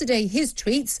 Well, yesterday, his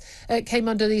tweets came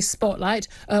under the spotlight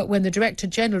when the Director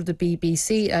General of the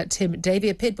BBC, Tim Davie,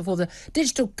 appeared before the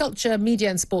Digital Culture, Media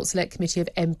and Sports Select Committee of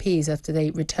MPs after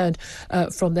they returned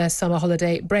from their summer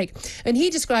holiday break. And he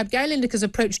described Gary Lineker's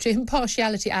approach to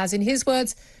impartiality as, in his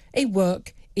words, a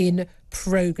work in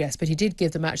progress. But he did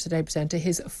give the Match of the Day presenter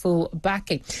his full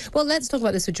backing. Well, let's talk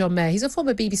about this with John Mayer. He's a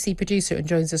former BBC producer and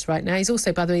joins us right now. He's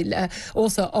also, by the way,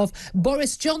 author of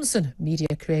Boris Johnson, Media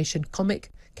Creation,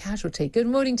 Comic Casualty. Good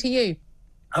morning to you.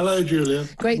 Hello, Julia.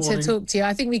 Great to talk to you.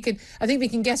 I think we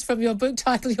can guess from your book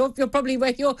title you're probably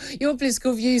where your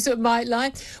political views might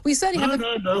lie. We certainly have.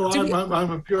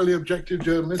 I'm a purely objective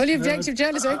journalist. Fully objective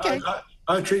journalist. Okay.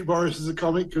 I treat Boris as a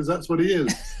comic because that's what he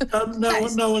is.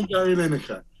 No one Gary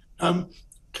Lineker.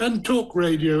 Can Talk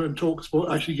Radio and Talk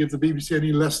Sport actually give the BBC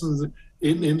any lessons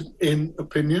in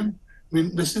opinion? I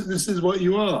mean, this is what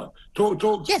you are.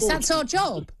 Talk Yes, Sport. that's our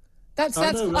job.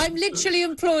 I'm literally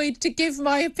employed to give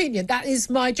my opinion. That is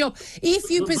my job. If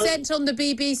you present on the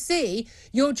BBC,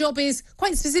 your job is,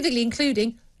 quite specifically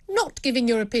including, not giving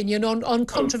your opinion on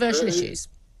controversial issues.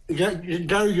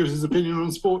 Gary gives his opinion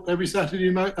on sport every Saturday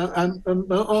night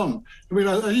and on. I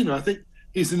mean, I think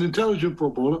he's an intelligent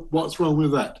footballer. What's wrong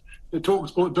with that? The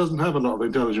talkSPORT doesn't have a lot of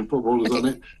intelligent footballers on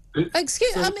it.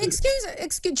 Excuse,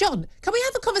 John, can we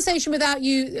have a conversation without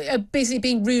you basically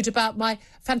being rude about my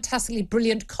fantastically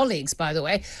brilliant colleagues, by the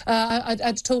way, at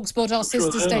talkSPORT, our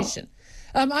sister station?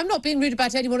 I'm not being rude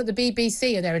about anyone at the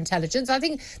BBC and their intelligence. I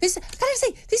think this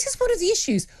is one of the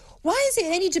issues. Why is it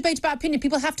in any debate about opinion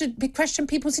people have to question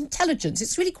people's intelligence?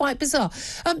 It's really quite bizarre.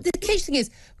 The case thing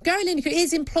is, Gary Lineker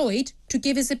is employed to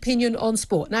give his opinion on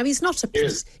sport. Now, he's not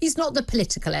the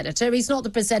political editor. He's not the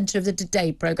presenter of the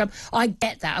Today programme. I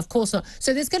get that, of course not.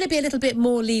 So there's going to be a little bit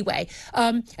more leeway.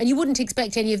 And you wouldn't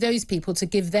expect any of those people to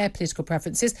give their political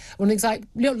preferences. When things like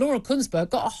Laura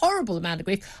Kunsberg got a horrible amount of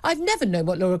grief. I've never known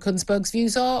what Laura Kunsberg's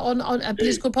views are on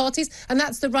political parties, and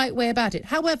that's the right way about it.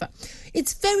 However,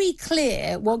 it's very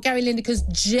clear what Gary Lineker's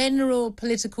general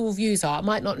political views are. I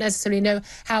might not necessarily know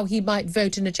how he might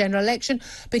vote in a general election,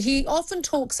 but he often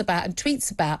talks about and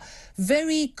tweets about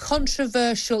very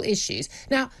controversial issues.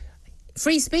 Now,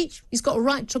 free speech, he's got a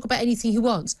right to talk about anything he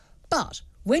wants. But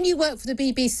when you work for the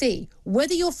BBC,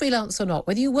 whether you're freelance or not,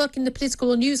 whether you work in the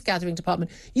political or news gathering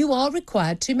department, you are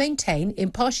required to maintain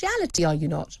impartiality, are you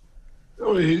not?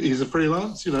 Oh, he's a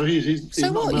freelance, you know. He's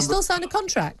so what? You still sign a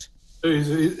contract?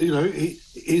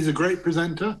 He's a great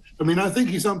presenter. I mean, I think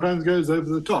he sometimes goes over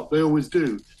the top. They always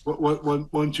do.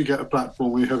 Once you get a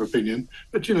platform, we have opinion.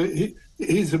 But you know,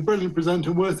 he's a brilliant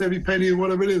presenter, worth every penny of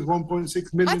whatever it is,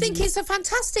 1.6 million. I think he's a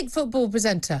fantastic football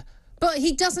presenter, but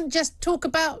he doesn't just talk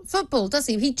about football, does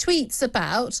he? He tweets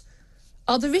about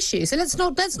other issues. So let's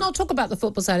not talk about the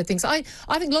football side of things. I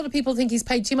think a lot of people think he's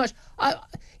paid too much.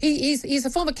 He's a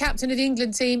former captain of the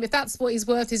England team. If that's what his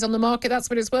worth is on the market,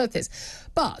 that's what his worth is.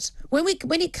 But when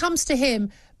it comes to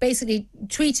him basically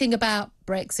tweeting about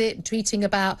Brexit, tweeting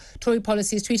about Tory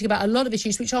policies, tweeting about a lot of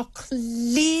issues which are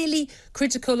clearly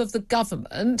critical of the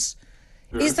government,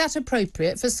 is that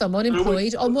appropriate for someone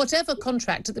employed on whatever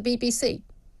contract at the BBC?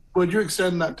 Would you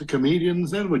extend that to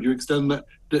comedians then? Would you extend that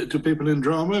to people in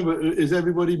drama? Is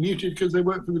everybody muted because they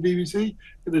work for the BBC?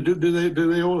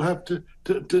 Do they all have to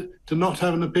not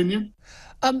have an opinion?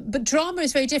 But drama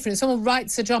is very different. If someone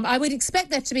writes a drama, I would expect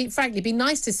there to be, frankly, be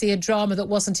nice to see a drama that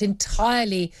wasn't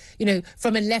entirely, you know,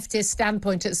 from a leftist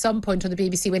standpoint at some point on the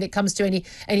BBC when it comes to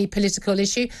any political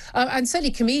issue. And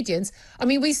certainly comedians, I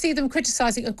mean, we see them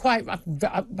criticising and quite,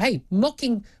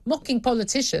 mocking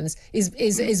politicians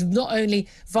is not only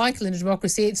vital in a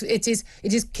democracy, it is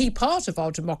key part of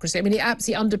our democracy. I mean, it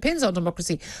absolutely underpins our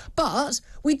democracy. But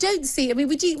we don't see, I mean,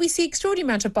 we see extraordinary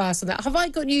amount of bias on that. Have I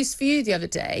got news for you the other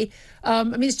day?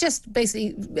 I mean, it's just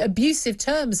basically abusive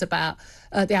terms about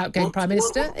the outgoing Prime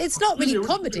Minister. It's not really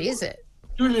comedy, is it?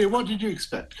 Julia, what did you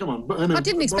expect? Come on. I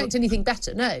didn't expect anything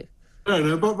better, no.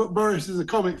 No, but Boris is a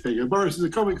comic figure. Boris is a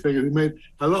comic figure who made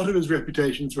a lot of his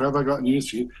reputation through Have I Got News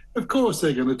for You. Of course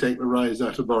they're going to take the rise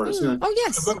out of Boris. You know? Oh,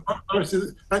 yes. Boris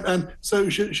is, and so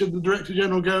should the Director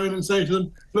General go in and say to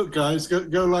them, look, guys,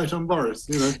 go light on Boris?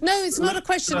 You know? No, it's not a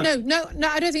question. No,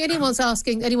 I don't think anyone's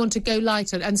asking anyone to go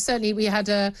light on. And certainly we had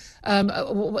there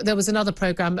was another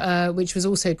programme which was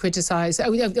also criticised.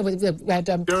 We had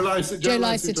Joe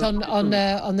Lycett on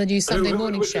the new Sunday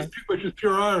morning show. Which is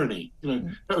pure irony. You know,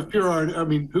 that was pure irony. I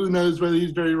mean, who knows whether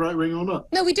he's very right-wing or not?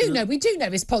 No, we do know. We do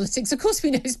know his politics. Of course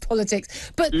we know his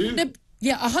politics. But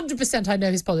yeah, 100% I know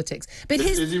his politics. But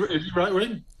is he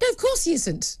right-wing? No, of course he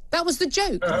isn't. That was the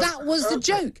joke. That was the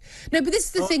joke. No, but this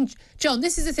is the thing, John,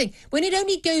 this is the thing. When it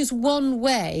only goes one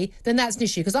way, then that's an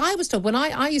issue. Because I was told, when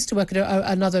I used to work at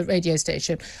another radio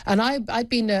station, and I'd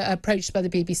been approached by the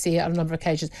BBC on a number of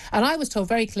occasions, and I was told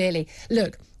very clearly,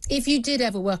 look, if you did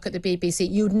ever work at the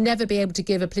BBC, you'd never be able to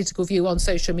give a political view on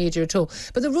social media at all.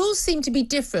 But the rules seem to be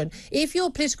different. If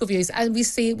your political views, and we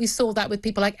saw that with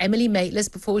people like Emily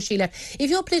Maitlis before she left,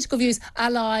 if your political views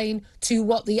align to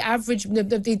what the average,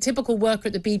 the typical worker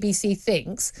at the BBC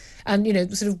thinks, and, you know,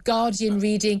 sort of Guardian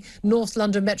reading North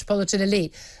London metropolitan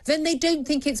elite, then they don't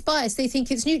think it's biased. They think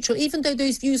it's neutral, even though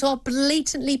those views are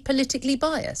blatantly politically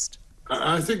biased.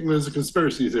 I think there's a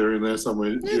conspiracy theory in there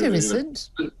somewhere. No, there isn't.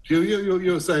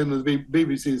 You're saying that the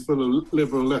BBC is full of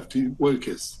liberal lefty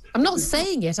wokists. I'm not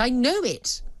saying it. I know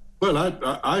it. Well,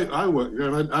 I work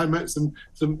there, and I met some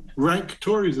rank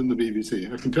Tories in the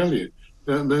BBC. I can tell you,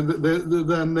 and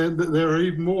there are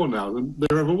even more now than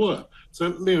there ever were.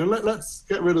 So, you know, let's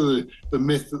get rid of the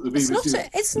myth that the BBC.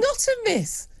 It's not a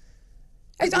myth.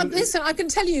 Listen, I can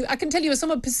tell you, as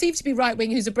someone perceived to be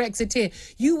right-wing who's a Brexiteer,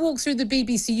 you walk through the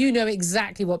BBC, you know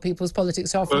exactly what people's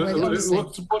politics are. What's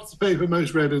the paper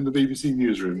most read in the BBC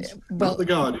newsrooms? Not The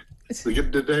Guardian,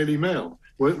 the Daily Mail.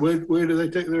 Where do they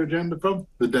take their agenda from?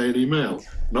 The Daily Mail,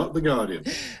 not The Guardian.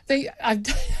 I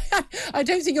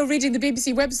don't think you're reading the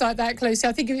BBC website that closely.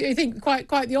 I think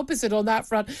quite the opposite on that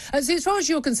front. So as far as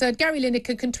you're concerned, Gary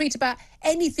Lineker can tweet about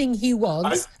anything he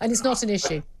wants, and it's not an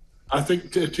issue. I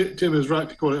think Tim is right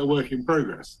to call it a work in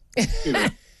progress, you know,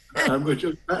 which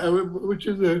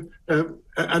is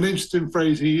an interesting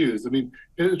phrase he used. I mean,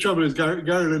 the trouble is Gary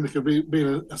Lineker, being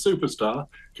a superstar,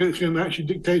 can actually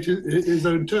dictate his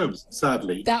own terms,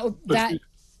 sadly.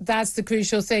 That's the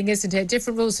crucial thing, isn't it?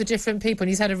 Different rules for different people. And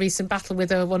he's had a recent battle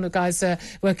with one of the guys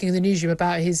working in the newsroom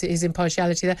about his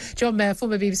impartiality there. John Mayer,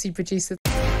 former BBC producer.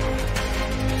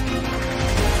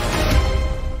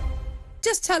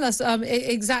 Just tell us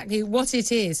exactly what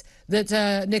it is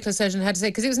that Nicola Sturgeon had to say,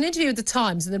 because it was an interview with The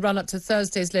Times in the run-up to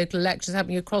Thursday's local elections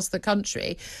happening across the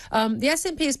country. The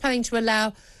SNP is planning to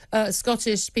allow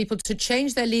Scottish people to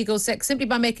change their legal sex simply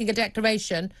by making a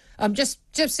declaration. Just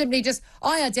simply,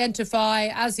 I identify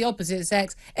as the opposite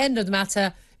sex, end of the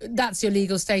matter. That's your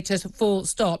legal status, full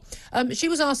stop. She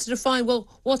was asked to define, well,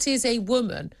 what is a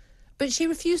woman? But she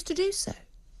refused to do so.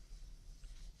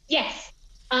 Yes.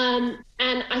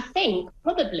 And I think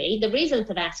probably the reason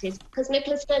for that is because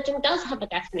Nicola Sturgeon does have a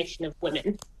definition of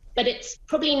women, but it's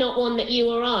probably not one that you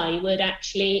or I would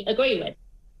actually agree with.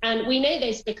 And we know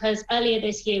this because earlier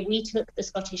this year we took the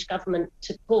Scottish Government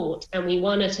to court and we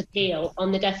won an appeal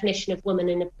on the definition of woman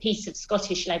in a piece of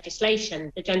Scottish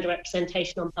legislation, the Gender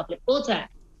Representation on Public Boards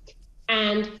Act.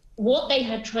 And what they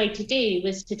had tried to do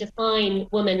was to define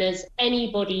woman as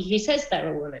anybody who says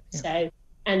they're a woman. Yeah.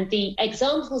 And the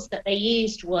examples that they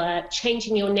used were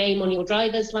changing your name on your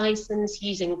driver's license,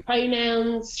 using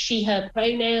pronouns, she, her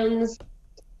pronouns.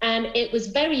 And it was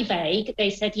very vague.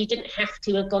 They said you didn't have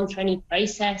to have gone through any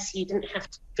process. You didn't have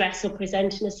to dress or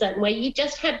present in a certain way. You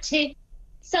just had to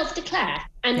self-declare.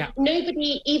 And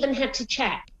nobody even had to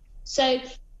check. So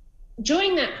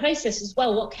during that process as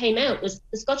well, what came out was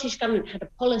the Scottish Government had a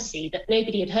policy that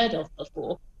nobody had heard of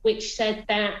before, which said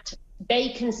that they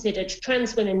considered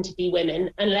trans women to be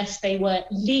women unless they were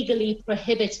legally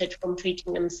prohibited from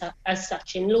treating them as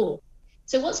such in law.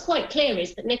 So what's quite clear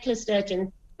is that Nicola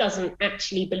Sturgeon doesn't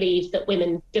actually believe that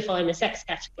women define a sex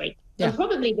category. Yeah. And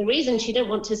probably the reason she didn't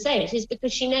want to say it is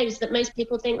because she knows that most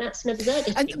people think that's an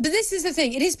absurdity. But this is the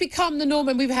thing. It has become the norm,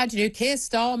 and we've had, Keir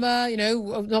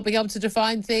Starmer, not being able to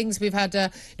define things. We've had,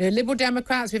 Liberal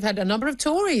Democrats. We've had a number of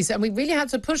Tories, and we really had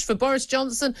to push for Boris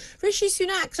Johnson. Rishi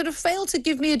Sunak sort of failed to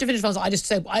give me a definitive answer.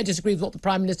 I disagree with what the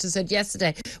Prime Minister said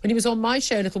yesterday when he was on my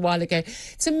show a little while ago.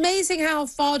 It's amazing how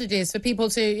hard it is for people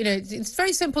to, it's a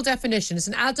very simple definition. It's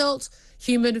an adult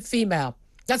human female.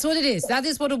 That's what it is. That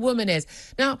is what a woman is.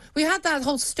 Now, we had that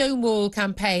whole Stonewall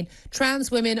campaign, trans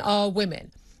women are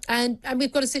women. And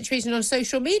we've got a situation on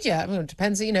social media. It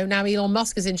depends, now Elon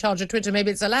Musk is in charge of Twitter,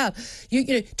 maybe it's allowed.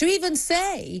 To even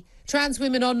say trans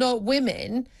women are not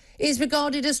women is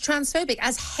regarded as transphobic,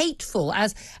 as hateful,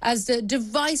 as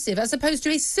divisive, as opposed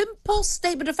to a simple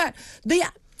statement of fact.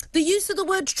 The use of the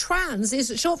word trans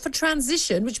is short for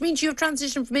transition, which means you've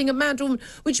transitioned from being a man to a woman,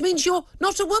 which means you're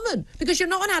not a woman because you're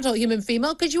not an adult human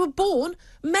female because you were born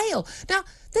male. Now,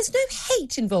 there's no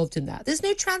hate involved in that. There's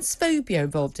no transphobia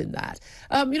involved in that.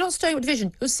 You're not stirring up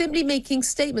division. You're simply making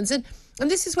statements. And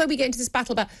this is where we get into this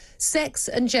battle about sex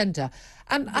and gender.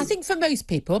 And I think for most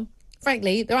people,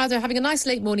 frankly, they're either having a nice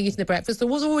late morning eating their breakfast, they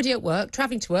was already at work,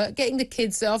 travelling to work, getting the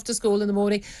kids after school in the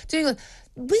morning, doing.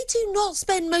 We do not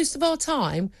spend most of our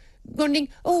time wondering,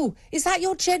 is that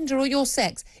your gender or your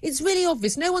sex? It's really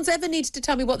obvious. No one's ever needed to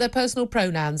tell me what their personal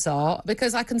pronouns are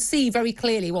because I can see very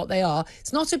clearly what they are.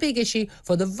 It's not a big issue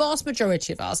for the vast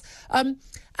majority of us. And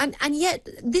yet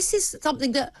this is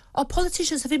something that our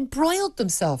politicians have embroiled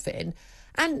themselves in.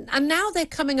 And now they're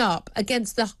coming up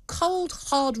against the cold,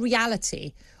 hard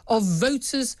reality of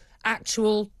voters'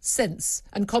 actual sense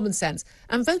and common sense.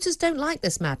 And voters don't like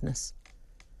this madness.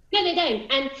 No, they don't.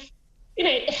 And,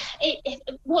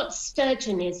 what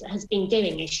Sturgeon has been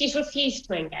doing is she's refused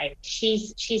to engage.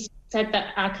 She's said that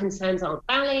our concerns aren't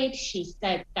valid. She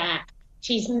said that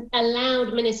she's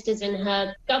allowed ministers in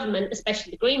her government,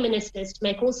 especially the Green ministers, to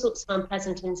make all sorts of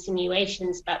unpleasant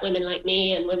insinuations about women like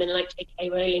me and women like J.K.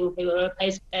 Rowling who are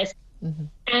opposed to this. Mm-hmm.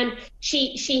 And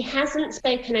she hasn't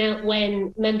spoken out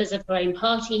when members of her own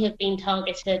party have been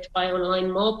targeted by online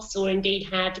mobs or indeed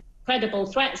had credible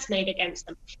threats made against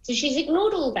them. So she's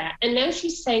ignored all that. And now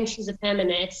she's saying she's a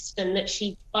feminist and that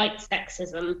she fights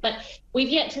sexism. But we've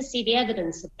yet to see the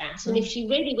evidence of that. And if she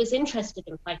really was interested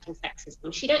in fighting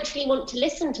sexism, she'd actually want to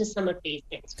listen to some of these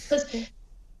things. Because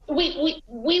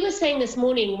we were saying this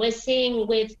morning, we're seeing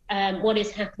with what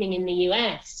is happening in the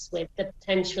US with the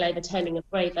potential overturning of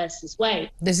Roe versus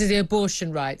Wade. This is the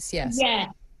abortion rights, yes. Yeah.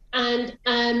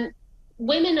 And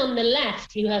women on the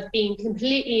left who have been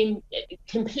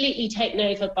completely taken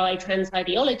over by trans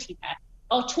ideology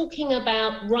are talking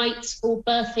about rights for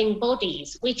birthing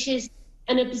bodies, which is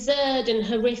an absurd and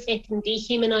horrific and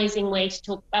dehumanizing way to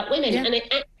talk about women. Yeah. And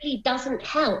it actually doesn't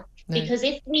help, because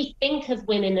if we think of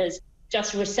women as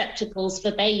just receptacles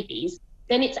for babies,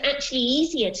 then it's actually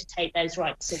easier to take those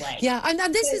rights away. Yeah, and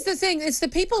this is the thing. It's the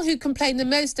people who complain the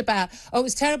most about, oh,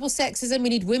 it's terrible sexism, we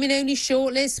need women-only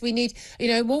shortlists, we need,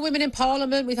 more women in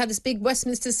Parliament, we've had this big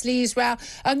Westminster sleaze row.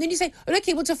 And then you say,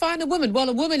 okay, well, to find a woman, well,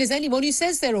 a woman is anyone who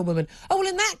says they're a woman. Oh, well,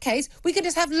 in that case, we can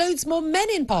just have loads more men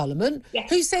in Parliament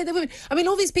who say they're women. I mean,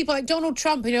 all these people like Donald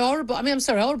Trump, horrible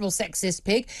sexist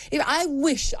pig. I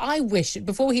wish,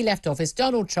 before he left office,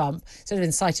 Donald Trump, instead of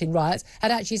inciting riots,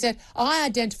 had actually said, I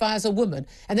identify as a woman.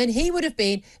 And then he would have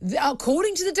been,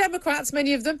 according to the Democrats,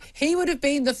 many of them, he would have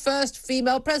been the first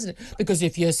female president. Because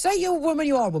if you say you're a woman,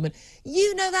 you are a woman.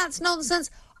 You know that's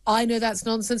nonsense. I know that's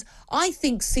nonsense. I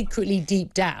think secretly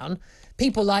deep down,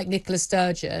 people like Nicola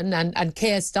Sturgeon and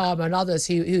Keir Starmer and others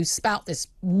who spout this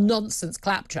nonsense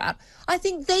claptrap, I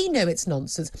think they know it's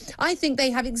nonsense. I think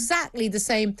they have exactly the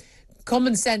same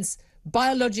common sense,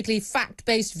 biologically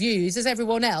fact-based views as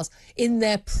everyone else in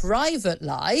their private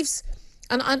lives.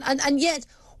 And yet,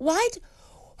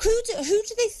 who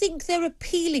do they think they're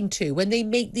appealing to when they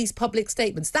make these public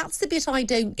statements? That's the bit I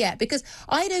don't get, because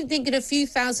I don't think that a few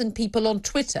thousand people on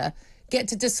Twitter get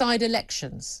to decide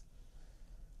elections.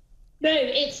 No,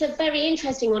 it's a very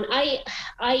interesting one.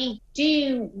 I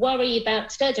do worry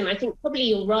about Sturgeon. I think probably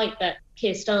you're right that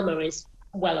Keir Starmer is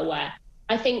well aware.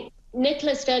 I think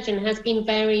Nicola Sturgeon has been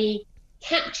very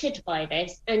captured by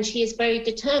this, and she is very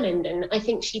determined, and I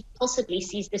think she possibly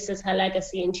sees this as her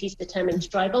legacy and she's determined to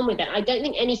drive on with it. I don't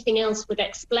think anything else would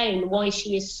explain why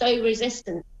she is so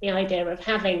resistant to the idea of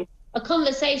having a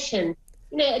conversation,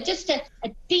 just a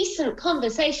decent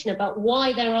conversation about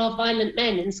why there are violent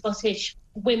men in Scottish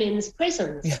women's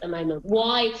prisons at the moment,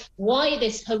 why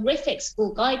this horrific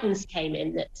school guidance came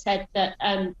in that said that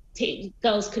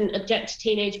girls couldn't object to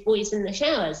teenage boys in the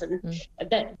showers, and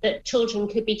that children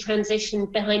could be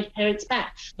transitioned behind parents'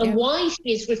 back, and why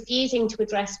she is refusing to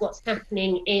address what's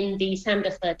happening in the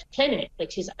Sanderford clinic,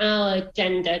 which is our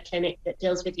gender clinic that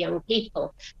deals with young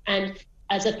people, and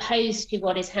as opposed to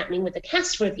what is happening with the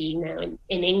Cass review now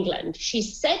in England. She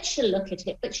said she'll look at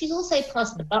it, but she's also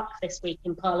passed the buck this week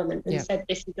in Parliament and said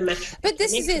this is a matter. But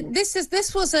this is it.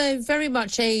 This was very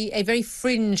much a very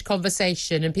fringe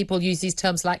conversation, and people use these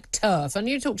terms like TERF. And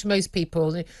you talk to most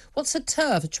people, what's a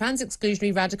TERF? A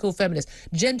trans-exclusionary radical feminist,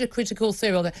 gender-critical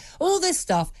theory, all this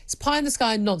stuff. It's pie in the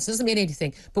sky and nonsense. Doesn't mean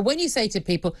anything. But when you say to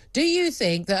people, do you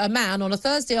think that a man on a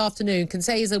Thursday afternoon can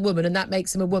say he's a woman and that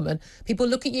makes him a woman? People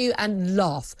look at you and laugh.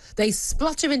 They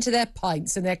splutter into their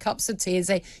pints and their cups of tea and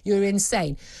say you're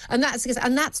insane. And those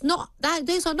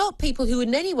are not people who would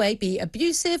in any way be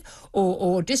abusive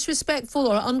or disrespectful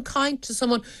or unkind to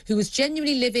someone who is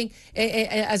genuinely living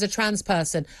as a trans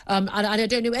person. And I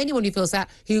don't know anyone who feels that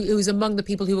who is among the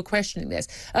people who are questioning this.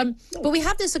 But we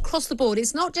have this across the board.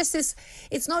 It's not just this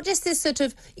sort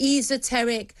of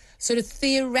esoteric, sort of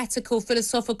theoretical,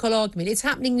 philosophical argument. It's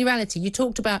happening in reality. You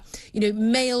talked about,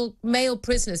 male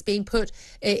prisoners being put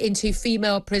into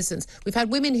female prisons. We've had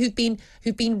women who've been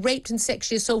raped and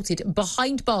sexually assaulted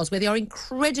behind bars, where they are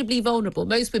incredibly vulnerable.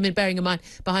 Most women, bearing in mind,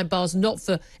 behind bars, not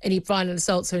for any violent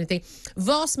assaults or anything.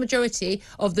 Vast majority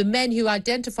of the men who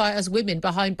identify as women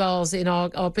behind bars in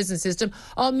our prison system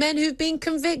are men who've been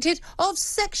convicted of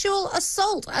sexual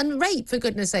assault and rape, for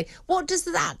goodness sake. What does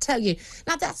that tell you?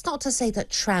 Now, that's not to say that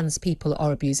trans people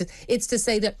are abusers. It's to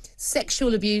say that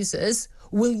sexual abusers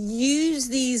will use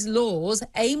these laws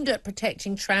aimed at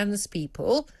protecting trans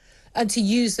people and to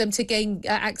use them to gain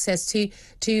access to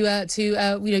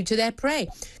their prey.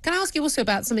 Can I ask you also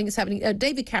about something that's happening?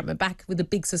 David Cameron, back with the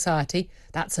Big Society,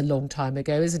 that's a long time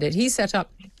ago, isn't it? He set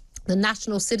up the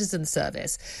National Citizen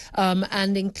Service,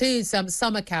 and includes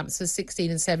summer camps for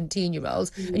 16 and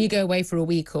 17-year-olds, and you go away for a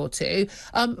week or two.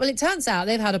 Well, it turns out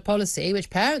they've had a policy, which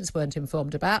parents weren't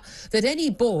informed about, that any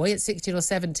boy at 16 or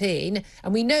 17,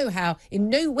 and we know how in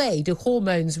no way do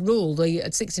hormones rule the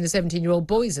 16 or 17-year-old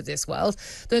boys of this world,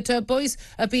 that boys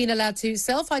are being allowed to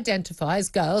self-identify as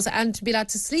girls and to be allowed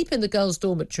to sleep in the girls'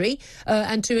 dormitory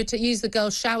and to use the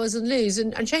girls' showers and loos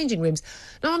and changing rooms.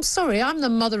 Now, I'm sorry, I'm the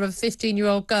mother of a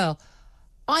 15-year-old girl.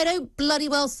 I don't bloody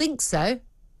well think so.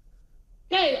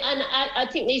 No, and I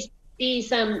think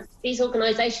these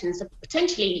organisations are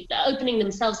potentially opening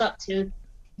themselves up to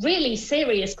really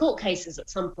serious court cases at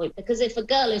some point, because if a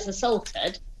girl is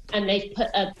assaulted and they've put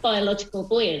a biological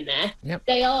boy in there, yep,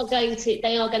 they are going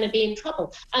to be in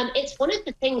trouble. It's one of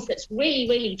the things that's really,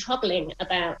 really troubling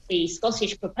about the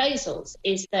Scottish proposals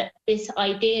is that this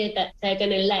idea that they're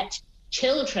going to let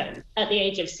children at the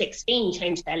age of 16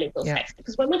 change their legal sex.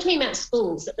 Because when we're talking about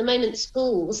schools, at the moment,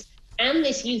 schools and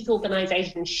this youth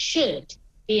organisation should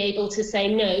be able to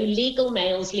say, no, legal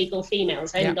males, legal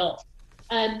females, end of.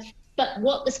 But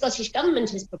what the Scottish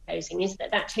Government is proposing is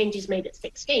that change is made at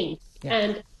 16.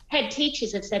 And head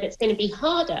teachers have said it's going to be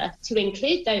harder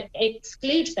to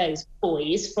exclude those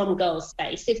boys from girls'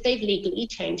 space if they've legally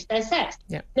changed their sex.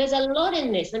 There's a lot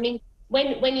in this. I mean,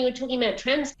 when you were talking about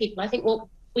trans people, I think what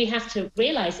we have to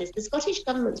realise is the Scottish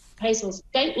Government's proposals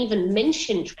don't even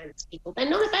mention trans people. They're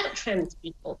not about trans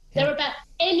people. They're about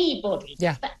anybody,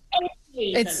 for any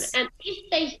reason. And if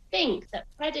they think that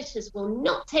predators will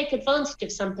not take advantage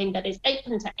of something that is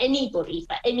open to anybody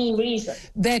for any reason,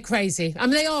 they're crazy. I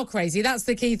mean, they are crazy. That's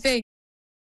the key thing.